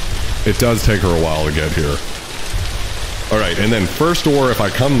 It does take her a while to get here. All right, and then first door, if I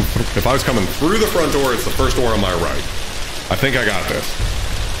was coming through the front door, it's the first door on my right. I think I got this.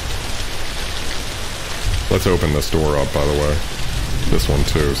 Let's open this door up, by the way. This one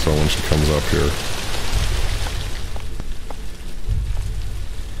too, so when she comes up here.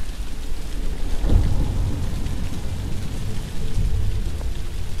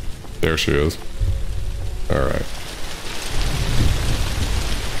 There she is. All right.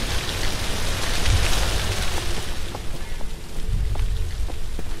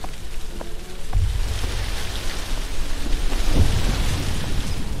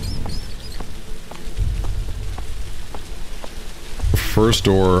 First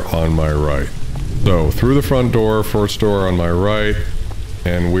door on my right. So through the front door, first door on my right,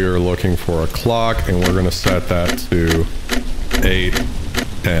 and we are looking for a clock, and we're gonna set that to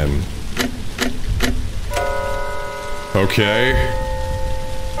 8:10. Okay.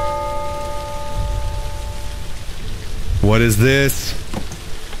 What is this?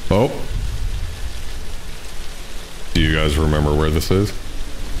 Oh. Do you guys remember where this is?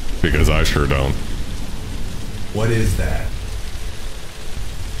 Because I sure don't. What is that?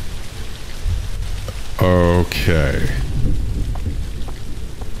 Okay.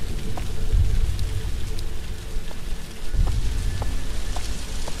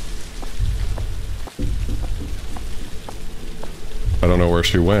 I don't know where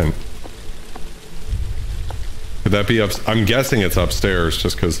she went. Could that be up? I'm guessing it's upstairs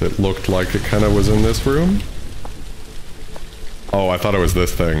just because it looked like it kind of was in this room. Oh, I thought it was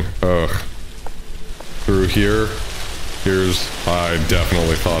this thing. Ugh. Through here. I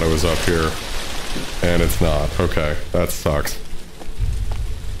definitely thought it was up here. And it's not. Okay, that sucks.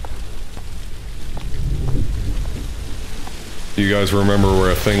 Do you guys remember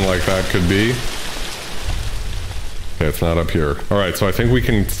where a thing like that could be? Okay, it's not up here. Alright, so I think we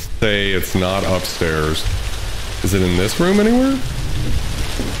can say it's not upstairs. Is it in this room anywhere?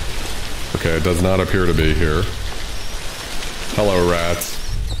 Okay, it does not appear to be here. Hello, rats.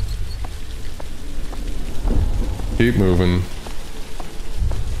 Keep moving.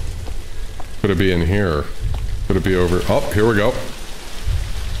 Could it be in here? Could it be over? Oh, here we go.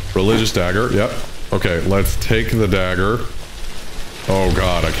 Religious dagger. Yep. Okay, let's take the dagger. Oh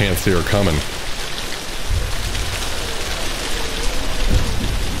god, I can't see her coming.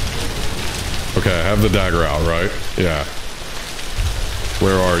 Okay, I have the dagger out, right? Yeah.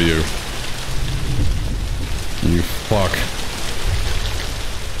 Where are you? You fuck.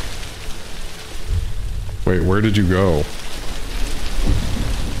 Wait, where did you go?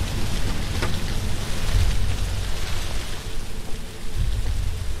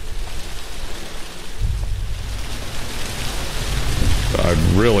 I'd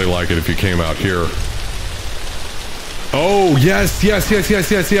really like it if you came out here. Oh, yes, yes, yes,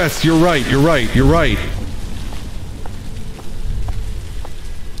 yes, yes, yes. You're right, you're right, you're right.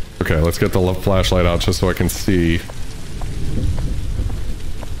 Okay, let's get the flashlight out just so I can see.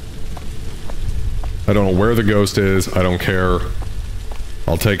 I don't know where the ghost is. I don't care.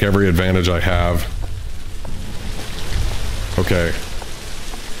 I'll take every advantage I have. Okay.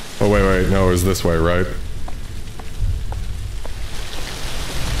 Oh, wait, wait. No, it was this way, right?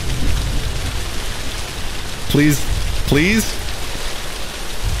 Please, please?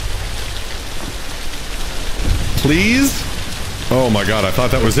 Please? Oh my god, I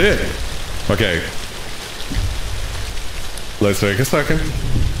thought that was it. Okay. Let's take a second.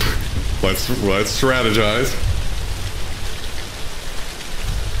 Let's strategize.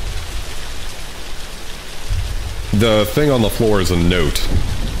 The thing on the floor is a note.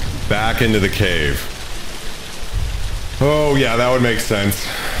 Back into the cave. Oh yeah, that would make sense.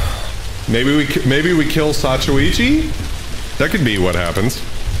 Maybe we kill Sachuichi? That could be what happens.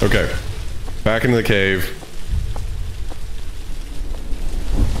 Okay. Back into the cave.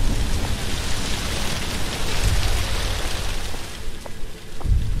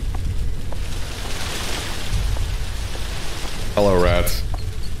 Hello, rats.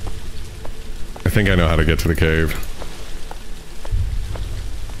 I think I know how to get to the cave.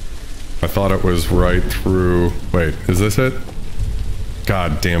 I thought it was right through... Wait, is this it?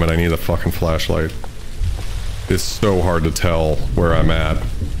 God damn it, I need a fucking flashlight. It's so hard to tell where I'm at.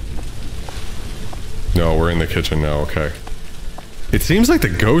 No, we're in the kitchen now, okay. It seems like the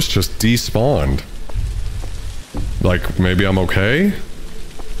ghost just despawned. Like, maybe I'm okay?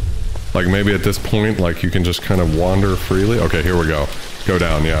 Like, maybe at this point, like, you can just kind of wander freely? Okay, here we go. Go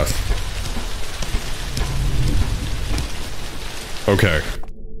down, yes. Okay.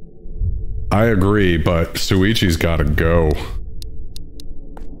 I agree, but Suichi's gotta go.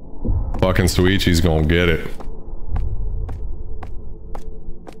 Fucking Suichi's gonna get it.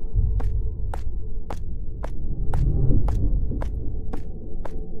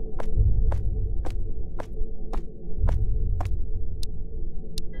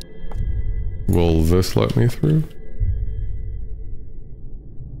 Will this let me through?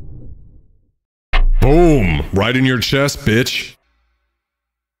 Boom! Right in your chest, bitch.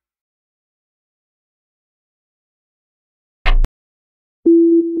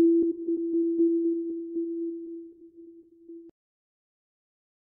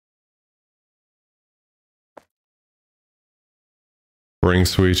 Bring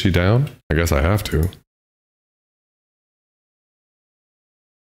Suichi down? I guess I have to.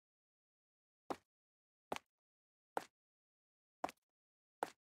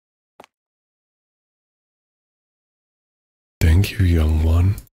 Thank you, young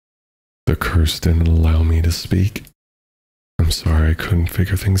one. The curse didn't allow me to speak. I'm sorry I couldn't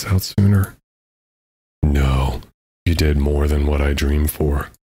figure things out sooner. No, you did more than what I dreamed for.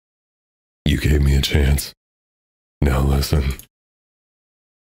 You gave me a chance. Now listen.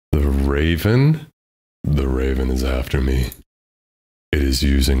 The Raven? The Raven is after me. It is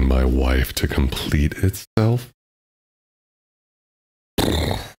using my wife to complete itself.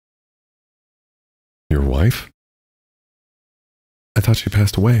 Your wife? I thought she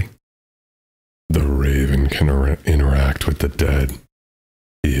passed away. The Raven can interact with the dead.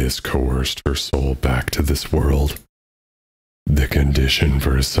 He has coerced her soul back to this world. The condition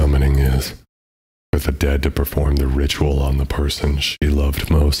for his summoning is for the dead to perform the ritual on the person she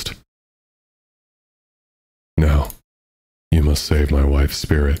loved most. Now, you must save my wife's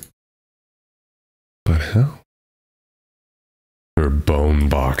spirit. But how? Her bone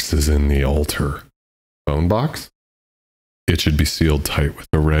box is in the altar. Bone box? It should be sealed tight with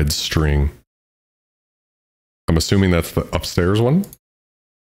a red string. I'm assuming that's the upstairs one?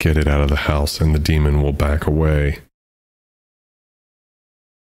 Get it out of the house and the demon will back away.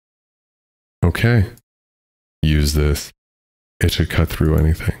 Okay. Use this. It should cut through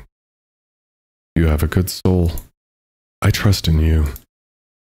anything. You have a good soul. I trust in you.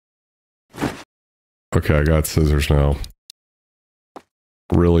 Okay, I got scissors now.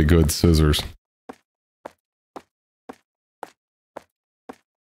 Really good scissors.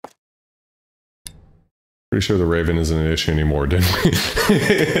 Pretty sure the Raven isn't an issue anymore, didn't we?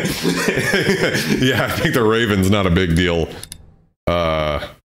 Yeah, I think the Raven's not a big deal.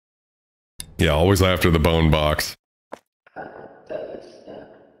 Yeah, always after the bone box.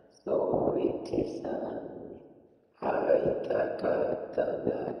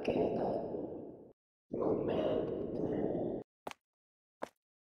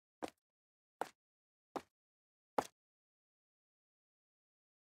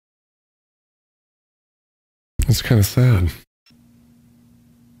 It's kind of sad.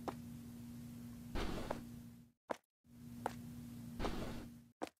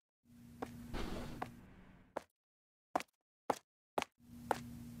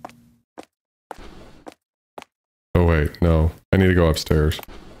 Oh wait, no. I need to go upstairs.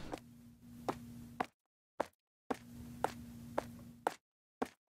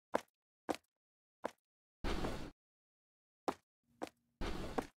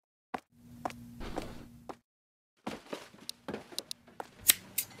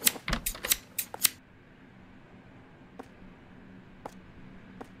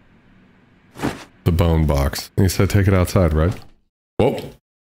 The bone box. He said take it outside, right? Whoa.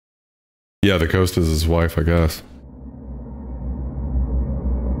 Yeah, the ghost is his wife, I guess.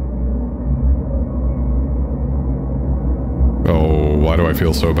 Oh, why do I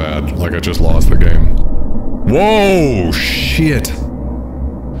feel so bad? Like I just lost the game. Whoa, shit.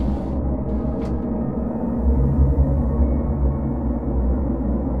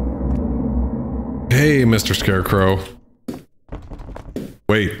 Hey, Mr. Scarecrow.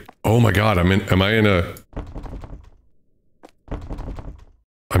 Wait. Oh my god, am I in a...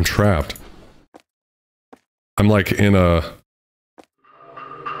 I'm trapped. I'm like in a...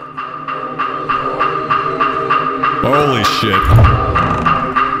 Holy shit.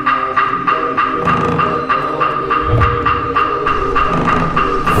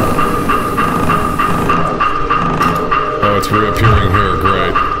 Oh, it's reappearing here.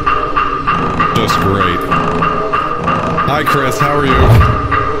 Great. Just great. Hi, Chris. How are you?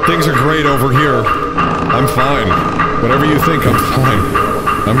 Things are great over here. I'm fine. Whatever you think, I'm fine.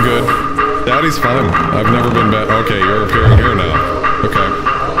 I'm good. Daddy's fine. I've never been bad. Okay, you're appearing here now. Okay.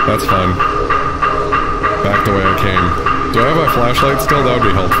 That's fine. Back the way I came. Do I have a flashlight still? That would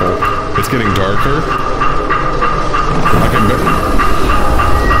be helpful. It's getting darker. I can...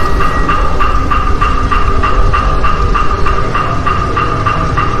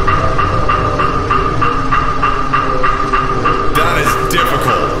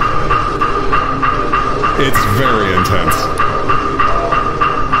 intense.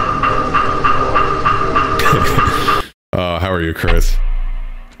 How are you, Chris?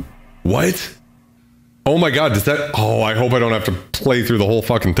 What? Oh my god, does that... Oh, I hope I don't have to play through the whole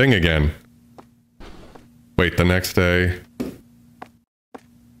fucking thing again. Wait, the next day...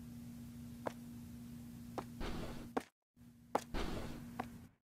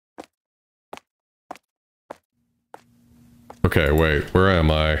 Okay, wait, where am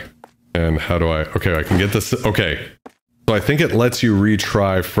I? And how do I... Okay, I can get this... Okay. So I think it lets you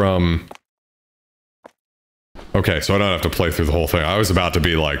retry from... Okay, so I don't have to play through the whole thing. I was about to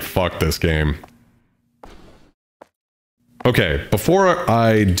be like, fuck this game. Okay, before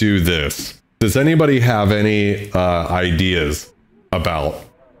I do this, does anybody have any ideas about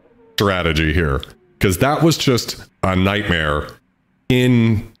strategy here? Because that was just a nightmare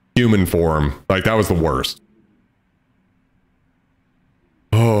in human form. Like, that was the worst.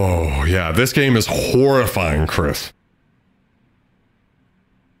 Oh, yeah, this game is horrifying, Chris.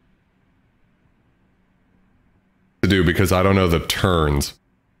 To do because I don't know the turns.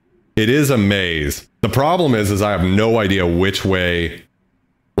 It is a maze. The problem is I have no idea which way,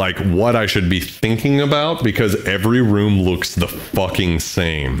 like, what I should be thinking about because every room looks the fucking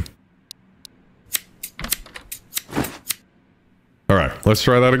same. All right, let's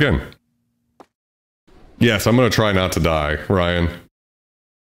try that again. Yes, I'm gonna try not to die, Ryan.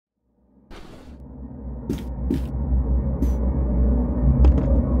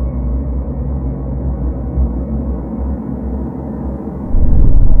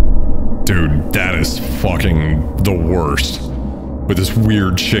 Dude, that is fucking the worst. With his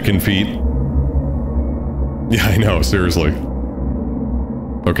weird chicken feet. Yeah, I know, seriously.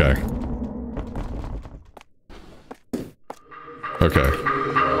 Okay. Okay.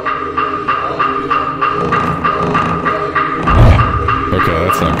 Okay,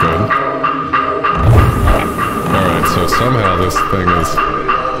 that's not good. Alright, so somehow this thing is...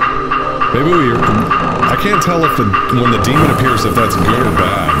 Maybe we... I can't tell if when the demon appears if that's good or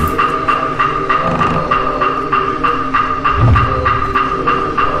bad.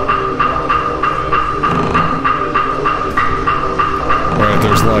 Alright,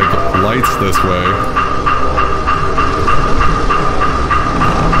 there's like lights this way.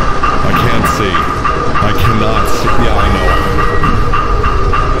 I can't see. I cannot see. Yeah, I know.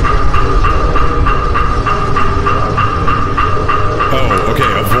 Oh,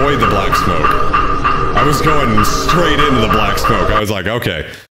 okay, avoid the black smoke. I was going straight into the black smoke. I was like,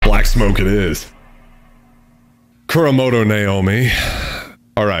 okay, black smoke it is. Kuramoto Naomi.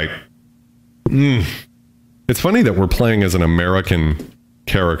 Alright. It's funny that we're playing as an American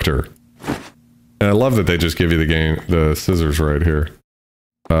character. And I love that they just give you the scissors right here.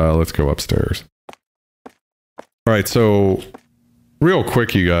 Let's go upstairs. Alright, so real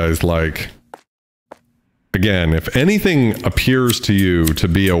quick, you guys, like, again, if anything appears to you to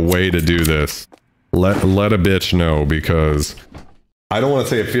be a way to do this, let a bitch know, because I don't want to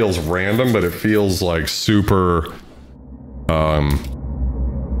say it feels random, but it feels like super,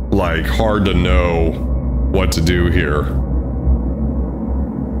 like hard to know what to do here.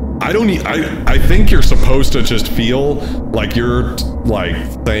 I think you're supposed to just feel like you're like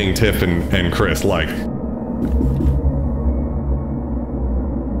saying Tiff and Chris, like,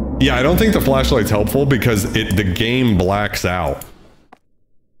 yeah, I don't think the flashlight's helpful because the game blacks out.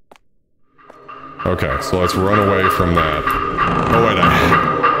 Okay, so let's run away from that. Oh wait,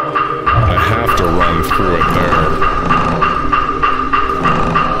 I have to run through it there.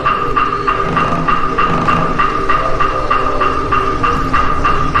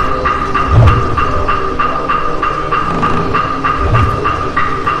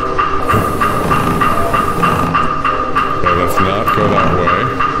 Go that way.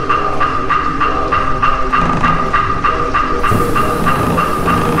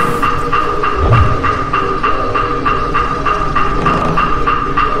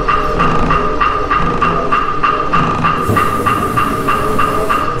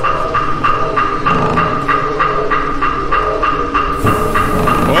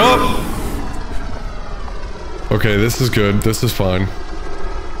 Oh! Okay, this is good. This is fine.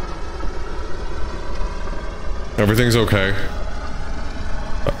 Everything's okay.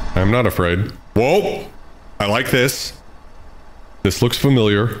 I'm not afraid. Whoa! I like this. This looks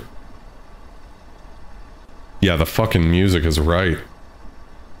familiar. Yeah, the fucking music is right.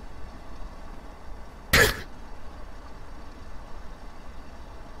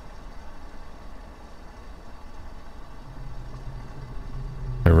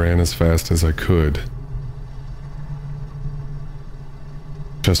 I ran as fast as I could.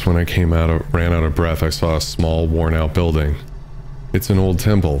 Just when I ran out of breath, I saw a small, worn-out building. It's an old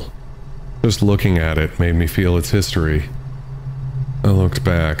temple. Just looking at it made me feel its history. I looked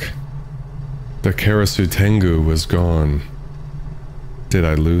back. The Karasu Tengu was gone. Did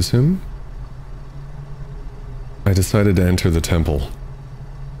I lose him? I decided to enter the temple.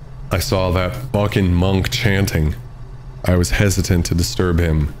 I saw that fucking monk chanting. I was hesitant to disturb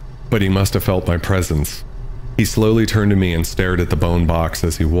him, but he must have felt my presence. He slowly turned to me and stared at the bone box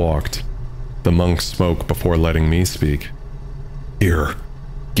as he walked. The monk spoke before letting me speak. Here,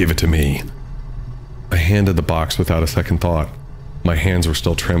 give it to me. I handed the box without a second thought. My hands were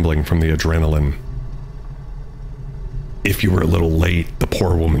still trembling from the adrenaline. If you were a little late, the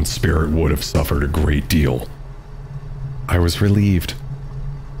poor woman's spirit would have suffered a great deal. I was relieved.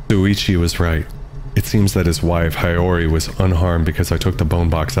 Suichi was right. It seems that his wife, Hayori, was unharmed because I took the bone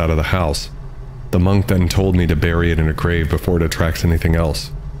box out of the house. The monk then told me to bury it in a grave before it attracts anything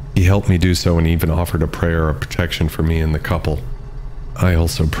else. He helped me do so and even offered a prayer of protection for me and the couple. I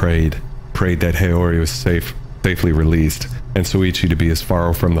also prayed that Hayori was safely released, and Suichi to be as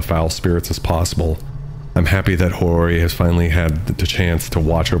far from the foul spirits as possible. I'm happy that Hayori has finally had the chance to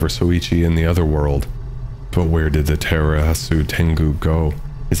watch over Suichi in the other world. But where did the Karasu Tengu go?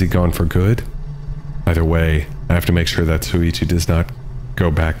 Is he gone for good? Either way, I have to make sure that Suichi does not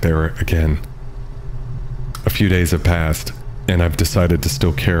go back there again. A few days have passed, and I've decided to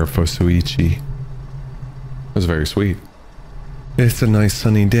still care for Suichi. It was very sweet. It's a nice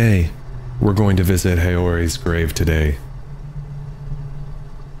sunny day. We're going to visit Hayori's grave today.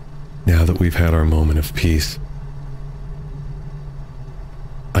 Now that we've had our moment of peace,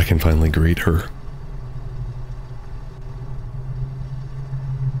 I can finally greet her.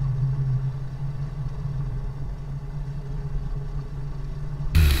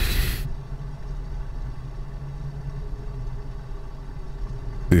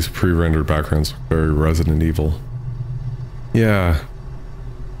 These pre-rendered backgrounds look very Resident Evil. Yeah.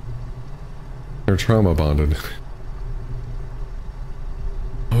 They're trauma bonded.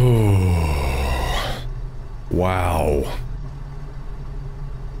 Oh. Wow.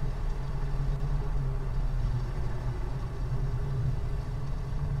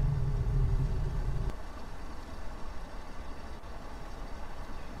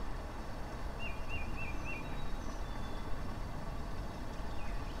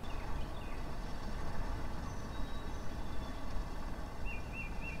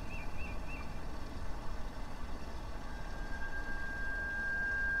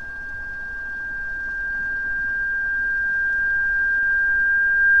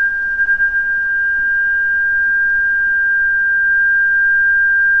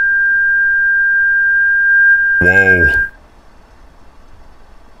 Whoa.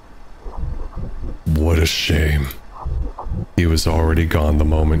 What a shame. He was already gone the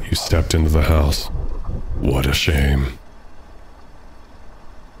moment you stepped into the house. What a shame.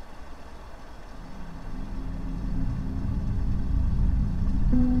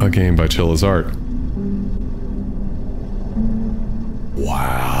 A game by CHILLA'S Art.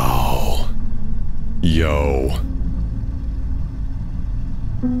 Wow. Yo.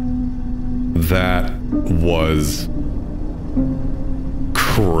 That was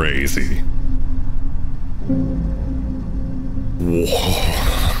crazy.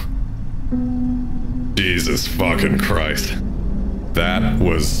 Whoa. Jesus fucking Christ. That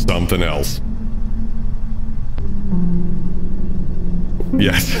was something else.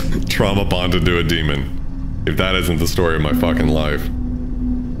 Yes, trauma bonded to a demon. If that isn't the story of my fucking life.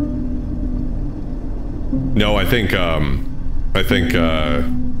 No, I think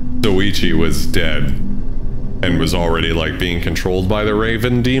Suichi was dead and was already like being controlled by the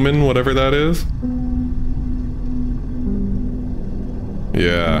Raven demon, whatever that is.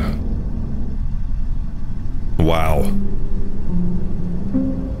 Yeah. Wow.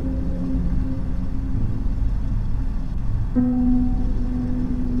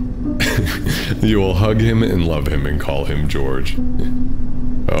 You will hug him and love him and call him George.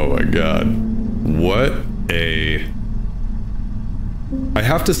 Oh my god. What a... I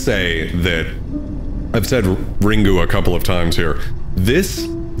have to say that I've said Ringu a couple of times here. This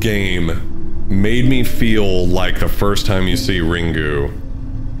game made me feel like the first time you see Ringu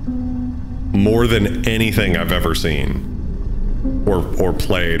more than anything I've ever seen or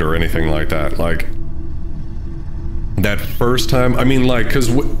played or anything like that. Like that first time, I mean, like,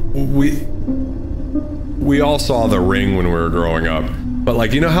 because we all saw The Ring when we were growing up. But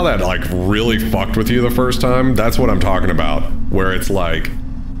like, you know how that like really fucked with you the first time? That's what I'm talking about. Where it's like,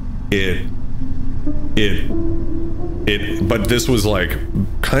 but this was like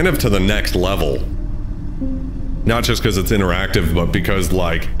kind of to the next level. Not just because it's interactive, but because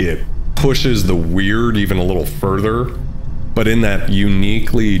like it pushes the weird even a little further. but in that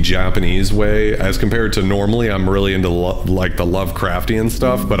uniquely Japanese way, as compared to normally I'm really into like the Lovecraftian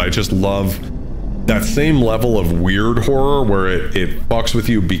stuff, but I just love that same level of weird horror where it fucks with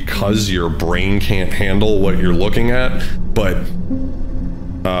you because your brain can't handle what you're looking at. But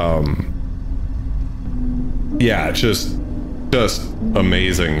yeah, just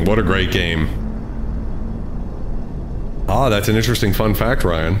amazing. What a great game. Ah, that's an interesting fun fact,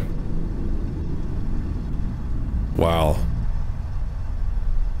 Ryan. Wow.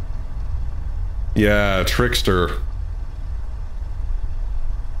 Yeah, Trickster.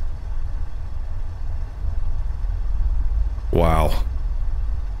 Wow.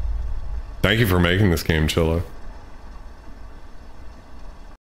 Thank you for making this game, Chilla.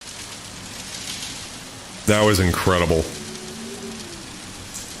 That was incredible.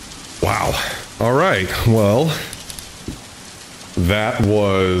 Wow. All right. Well, that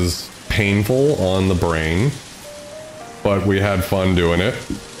was painful on the brain, but we had fun doing it.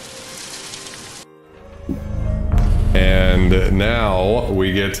 And now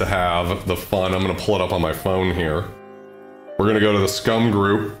we get to have the fun. I'm going to pull it up on my phone here. We're going to go to the SCUM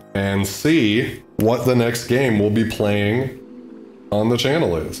group and see what the next game we'll be playing on the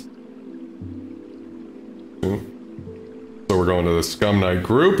channel is. So we're going to the SCUM Night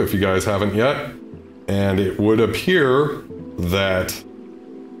group if you guys haven't yet. And it would appear that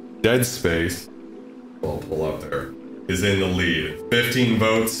Dead Space, I'll pull up there, is in the lead. 15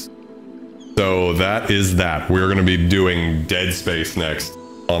 votes. So that is that. We're going to be doing Dead Space next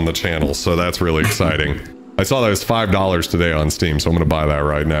on the channel. So that's really exciting. I saw that it was $5 today on Steam, so I'm going to buy that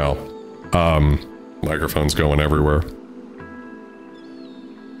right now. Microphone's going everywhere.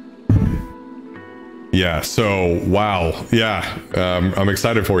 Yeah, so, wow. Yeah, I'm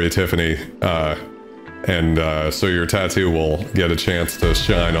excited for you, Tiffany. So your tattoo will get a chance to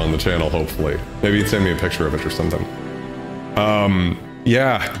shine on the channel, hopefully. Maybe you'd send me a picture of it or something.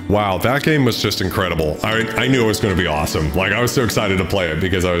 Yeah, wow, that game was just incredible. I knew it was going to be awesome. Like, I was so excited to play it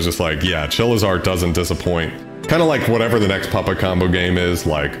because I was just like, yeah, Chilla's art doesn't disappoint. Kind of like whatever the next Puppet Combo game is,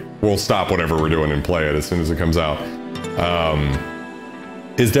 like, we'll stop whatever we're doing and play it as soon as it comes out.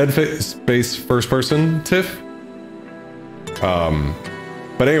 Is Dead Space first person, Tiff?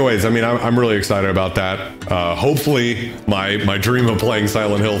 But anyways, I mean, I'm really excited about that. Hopefully my dream of playing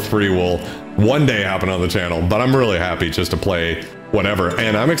Silent Hill 3 will one day happen on the channel, but I'm really happy just to play whatever.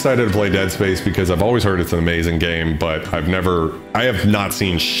 And I'm excited to play Dead Space because I've always heard it's an amazing game, but I have not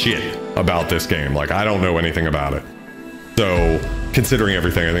seen shit about this game. Like, I don't know anything about it. So considering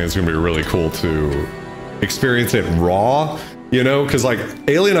everything, I think it's gonna be really cool to experience it raw, you know? Cause like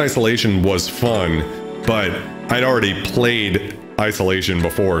Alien Isolation was fun, but I'd already played Isolation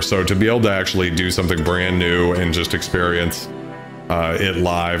before. So to be able to actually do something brand new and just experience it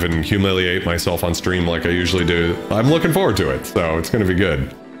live and humiliate myself on stream like I usually do, I'm looking forward to it. So it's going to be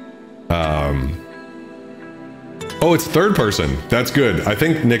good. Oh, it's third person. That's good. I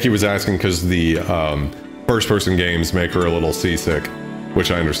think Nikki was asking because the first person games make her a little seasick,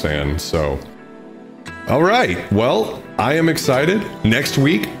 which I understand. So, all right. Well, I am excited. Next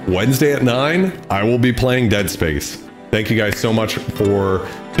week, Wednesday at 9, I will be playing Dead Space. Thank you guys so much for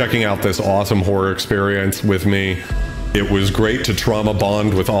checking out this awesome horror experience with me. It was great to trauma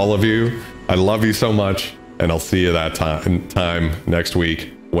bond with all of you. I love you so much, and I'll see you that time next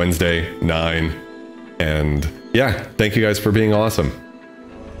week, Wednesday, 9. And yeah, thank you guys for being awesome.